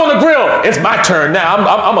putting stuff on the grill. It's my turn now.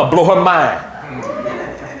 I'm going to blow her mind.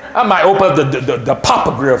 I might open up the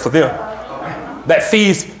Papa grill for them. That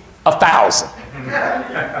feeds 1,000.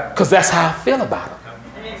 Because that's how I feel about them.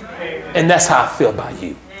 And that's how I feel about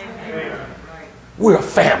you. We're a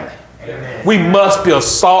family. We must be a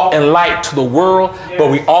salt and light to the world, but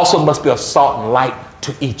we also must be a salt and light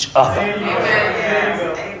to each other.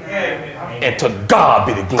 And to God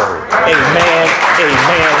be the glory. Amen,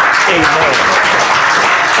 amen, amen.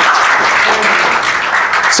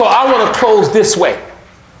 So I want to close this way.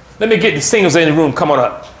 Let me get the singers in the room. Come on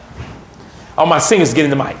up. All my singers get in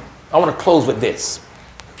the mic. I want to close with this.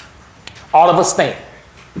 All of us stand.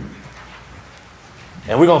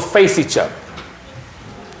 And we're going to face each other.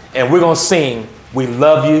 And we're going to sing, "We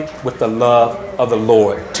love you with the love of the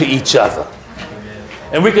Lord," to each other.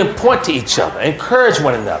 And we can point to each other, encourage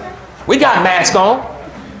one another. We got masks on.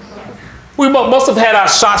 We must have had our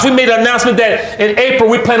shots. We made an announcement that in April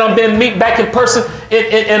we plan on meeting back in person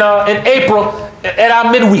in April at our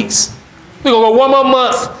midweeks. We're going to go one more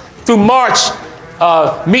month through March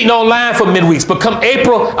meeting online for midweeks. But come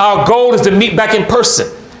April, our goal is to meet back in person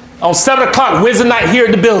on 7 o'clock Wednesday night here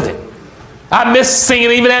in the building. I miss singing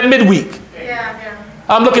even at midweek.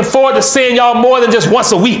 I'm looking forward to seeing y'all more than just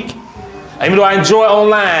once a week. Even though I enjoy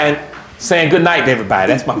online saying good night to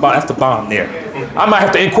everybody. That's the bomb there. I might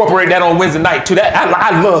have to incorporate that on Wednesday night too.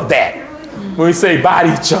 I love that. When we say bye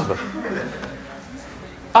to each other.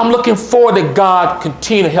 I'm looking forward to God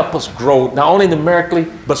continue to help us grow, not only numerically,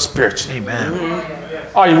 but spiritually. Amen.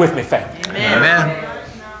 Are you with me, family? Amen.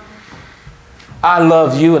 I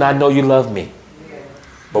love you and I know you love me.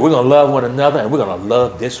 But we're going to love one another and we're going to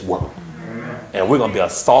love this world. And we're going to be a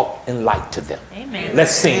salt and light to them. Amen.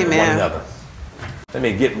 Let's sing to one another. Let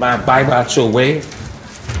me get my Bible out your way.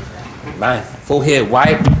 My forehead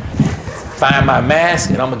wipe. Find my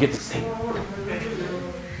mask and I'm going to get to sing.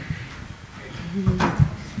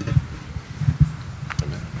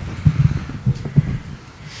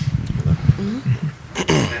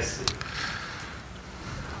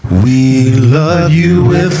 We love you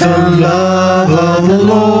with the love of the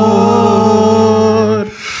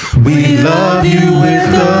Lord. We love you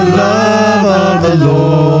with the love of the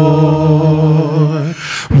Lord.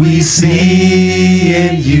 We see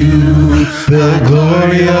in you the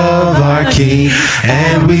glory of our King,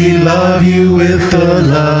 and we love you with the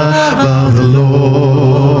love of the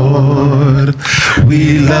Lord.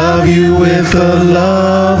 We love you with the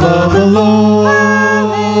love of the Lord.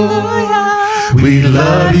 We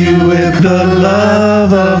love you with the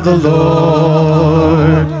love of the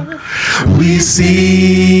Lord. We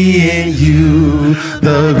see in you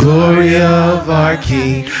the glory of our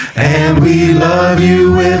King, and we love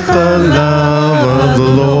you with the love of the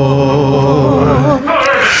Lord.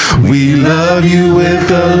 We love you with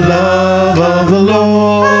the love of the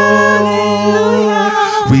Lord.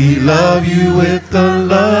 We love you with the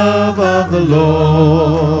love of the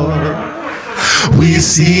Lord. We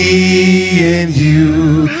see in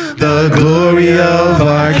you the glory of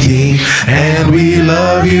our King, and we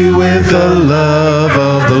love you with the love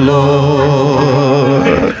of the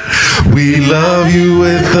Lord. We love you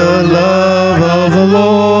with the love of the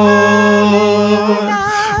Lord.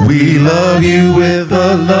 We love you with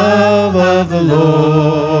the love of the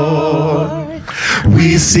Lord.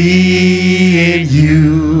 We see in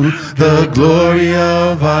you the glory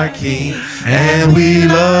of our King, and we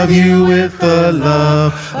love you with the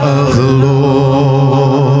love of the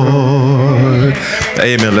Lord.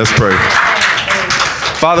 Amen. Let's pray.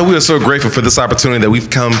 Father, we are so grateful for this opportunity that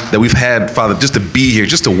we've had, Father, just to be here,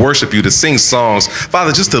 just to worship you, to sing songs,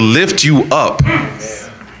 Father, just to lift you up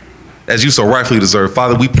as you so rightfully deserve.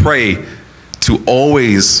 Father, we pray to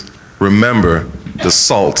always remember the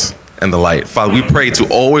salt and the light. Father, we pray to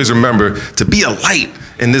always remember to be a light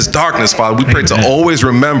in this darkness, Father. We pray to always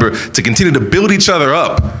remember to continue to build each other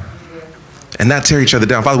up and not tear each other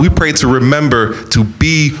down. Father, we pray to remember to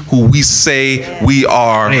be who we say we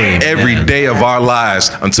are every day of our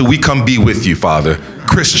lives until we come be with you, Father.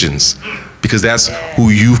 Christians, because that's who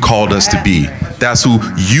you've called us to be. That's who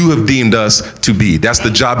you have deemed us to be. That's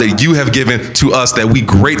the job that you have given to us that we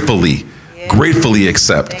gratefully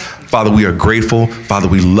accept. Father, we are grateful. Father,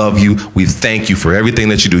 we love you. We thank you for everything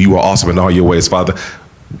that you do. You are awesome in all your ways, Father.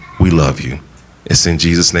 We love you. It's in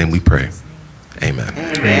Jesus' name we pray. Amen.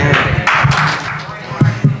 Amen.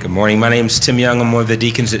 Good morning. My name is Tim Young. I'm one of the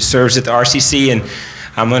deacons that serves at the RCC, and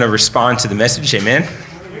I'm going to respond to the message. Amen.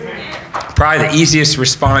 Probably the easiest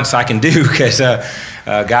response I can do, because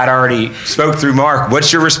God already spoke through Mark.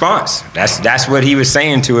 What's your response? That's what he was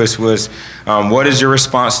saying to us was, what is your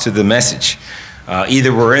response to the message?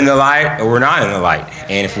 Either we're in the light or we're not in the light.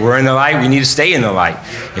 And if we're in the light, we need to stay in the light.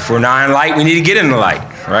 If we're not in the light, we need to get in the light,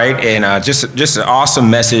 right? And just an awesome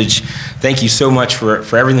message. Thank you so much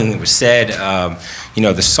for everything that was said.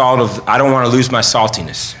 The salt of, I don't want to lose my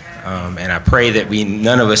saltiness. And I pray that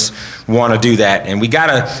none of us want to do that. And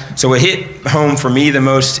so what hit home for me the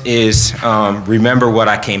most is remember what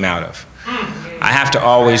I came out of. I have to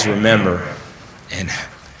always remember. And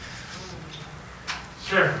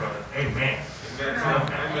Sure, brother. Amen.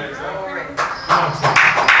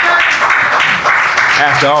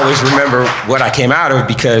 have to always remember what I came out of,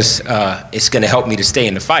 because it's going to help me to stay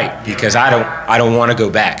in the fight, because I don't want to go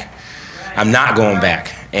back. I'm not going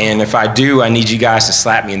back. And if I do, I need you guys to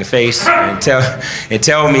slap me in the face and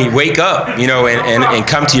tell me, wake up, you know, and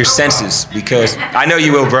come to your senses, because I know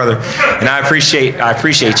you will, brother, and I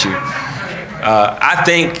appreciate you.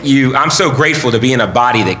 I'm so grateful to be in a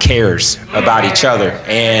body that cares about each other,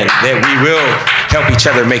 and that we will help each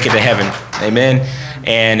other make it to heaven. Amen.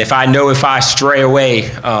 And if I stray away,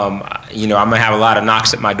 you know, I'm going to have a lot of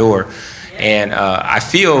knocks at my door. And I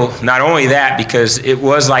feel not only that, because it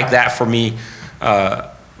was like that for me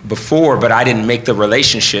before, but I didn't make the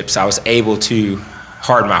relationships. I was able to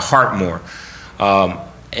harden my heart more.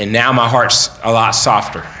 And now my heart's a lot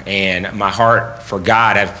softer, and my heart for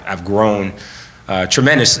God, I've grown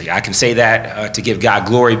tremendously. I can say that to give God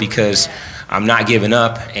glory, because I'm not giving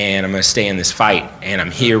up, and I'm going to stay in this fight, and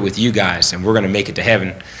I'm here with you guys, and we're going to make it to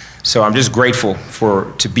heaven. So I'm just grateful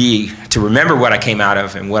to remember what I came out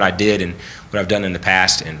of, and what I did, and what I've done in the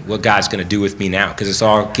past, and what God's going to do with me now, because it's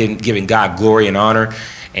all giving God glory and honor.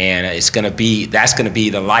 And that's going to be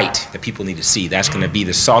the light that people need to see. That's going to be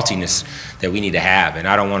the saltiness that we need to have. And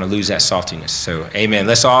I don't want to lose that saltiness. So, amen.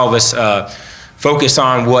 Let's all of us focus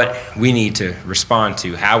on what we need to respond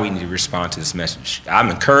to, how we need to respond to this message. I'm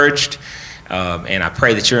encouraged, and I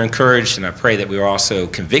pray that you're encouraged, and I pray that we're also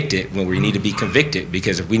convicted when we need to be convicted,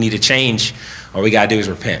 because if we need to change, all we got to do is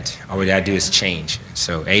repent. All we got to do is change.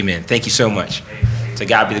 So, amen. Thank you so much. To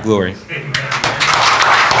God be the glory.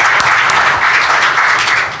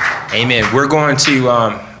 Amen. We're going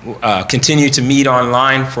to continue to meet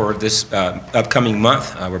online for this upcoming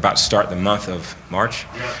month. We're about to start the month of March.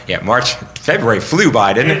 Yeah, March. February flew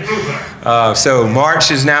by, didn't it? So March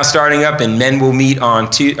is now starting up, and men will meet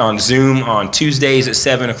on Zoom on Tuesdays at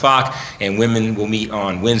 7 o'clock, and women will meet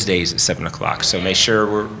on Wednesdays at 7 o'clock. So make sure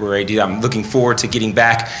we're ready to do that. I'm looking forward to getting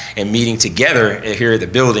back and meeting together here at the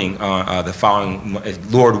building the following,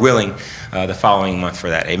 Lord willing, the following month for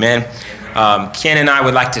that. Amen. Ken and I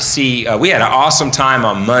would like to see, we had an awesome time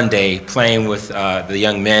on Monday playing with the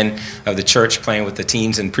young men of the church, playing with the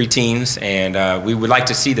teens and preteens, and we would like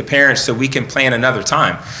to see the parents so we can plan another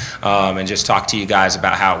time and just talk to you guys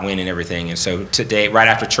about how it went and everything. And so today, right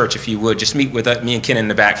after church, if you would, just meet with me and Ken in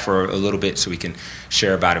the back for a little bit so we can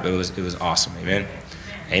share about it. But it was awesome. Amen.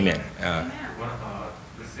 Amen.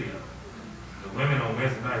 Let's see. The women on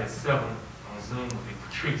Wednesday night at 7 on Zoom will be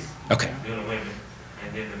Patrice. Okay. The women,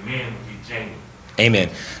 and then the men will be Jamie. Amen.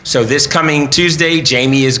 So this coming Tuesday,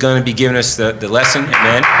 Jamie is going to be giving us the lesson.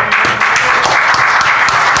 Amen.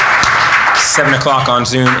 7 o'clock on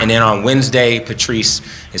Zoom, and then on Wednesday, Patrice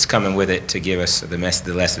is coming with it to give us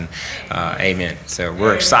the lesson. Amen. So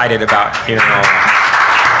we're excited about hearing all that.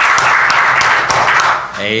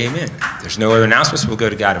 Amen. There's no other announcements. We'll go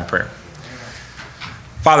to God in prayer.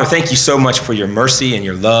 Father, thank you so much for your mercy and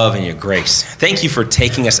your love and your grace. Thank you for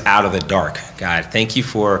taking us out of the dark, God. Thank you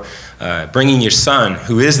for bringing your Son,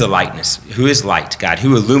 who is the lightness, who is light, God,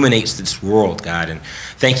 who illuminates this world, God. And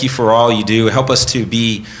thank you for all you do. Help us to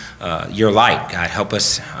be your light, God. Help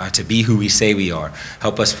us to be who we say we are.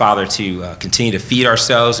 Help us, Father, to continue to feed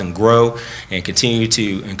ourselves and grow and continue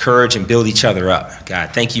to encourage and build each other up,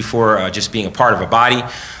 God. Thank you for just being a part of a body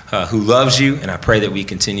who loves you, and I pray that we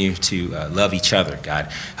continue to love each other,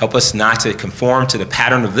 God. Help us not to conform to the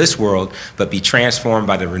pattern of this world, but be transformed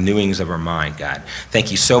by the renewings of our mind, God.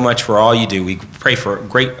 Thank you so much for all you do. We pray for a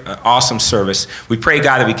great, awesome service. We pray,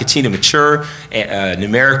 God, that we continue to mature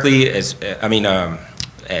numerically as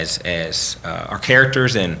our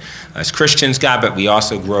characters and as Christians, God, but we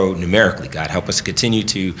also grow numerically, God. Help us continue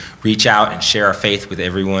to reach out and share our faith with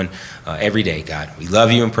everyone every day, God. We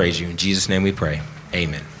love you and praise you. In Jesus' name we pray.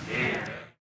 Amen.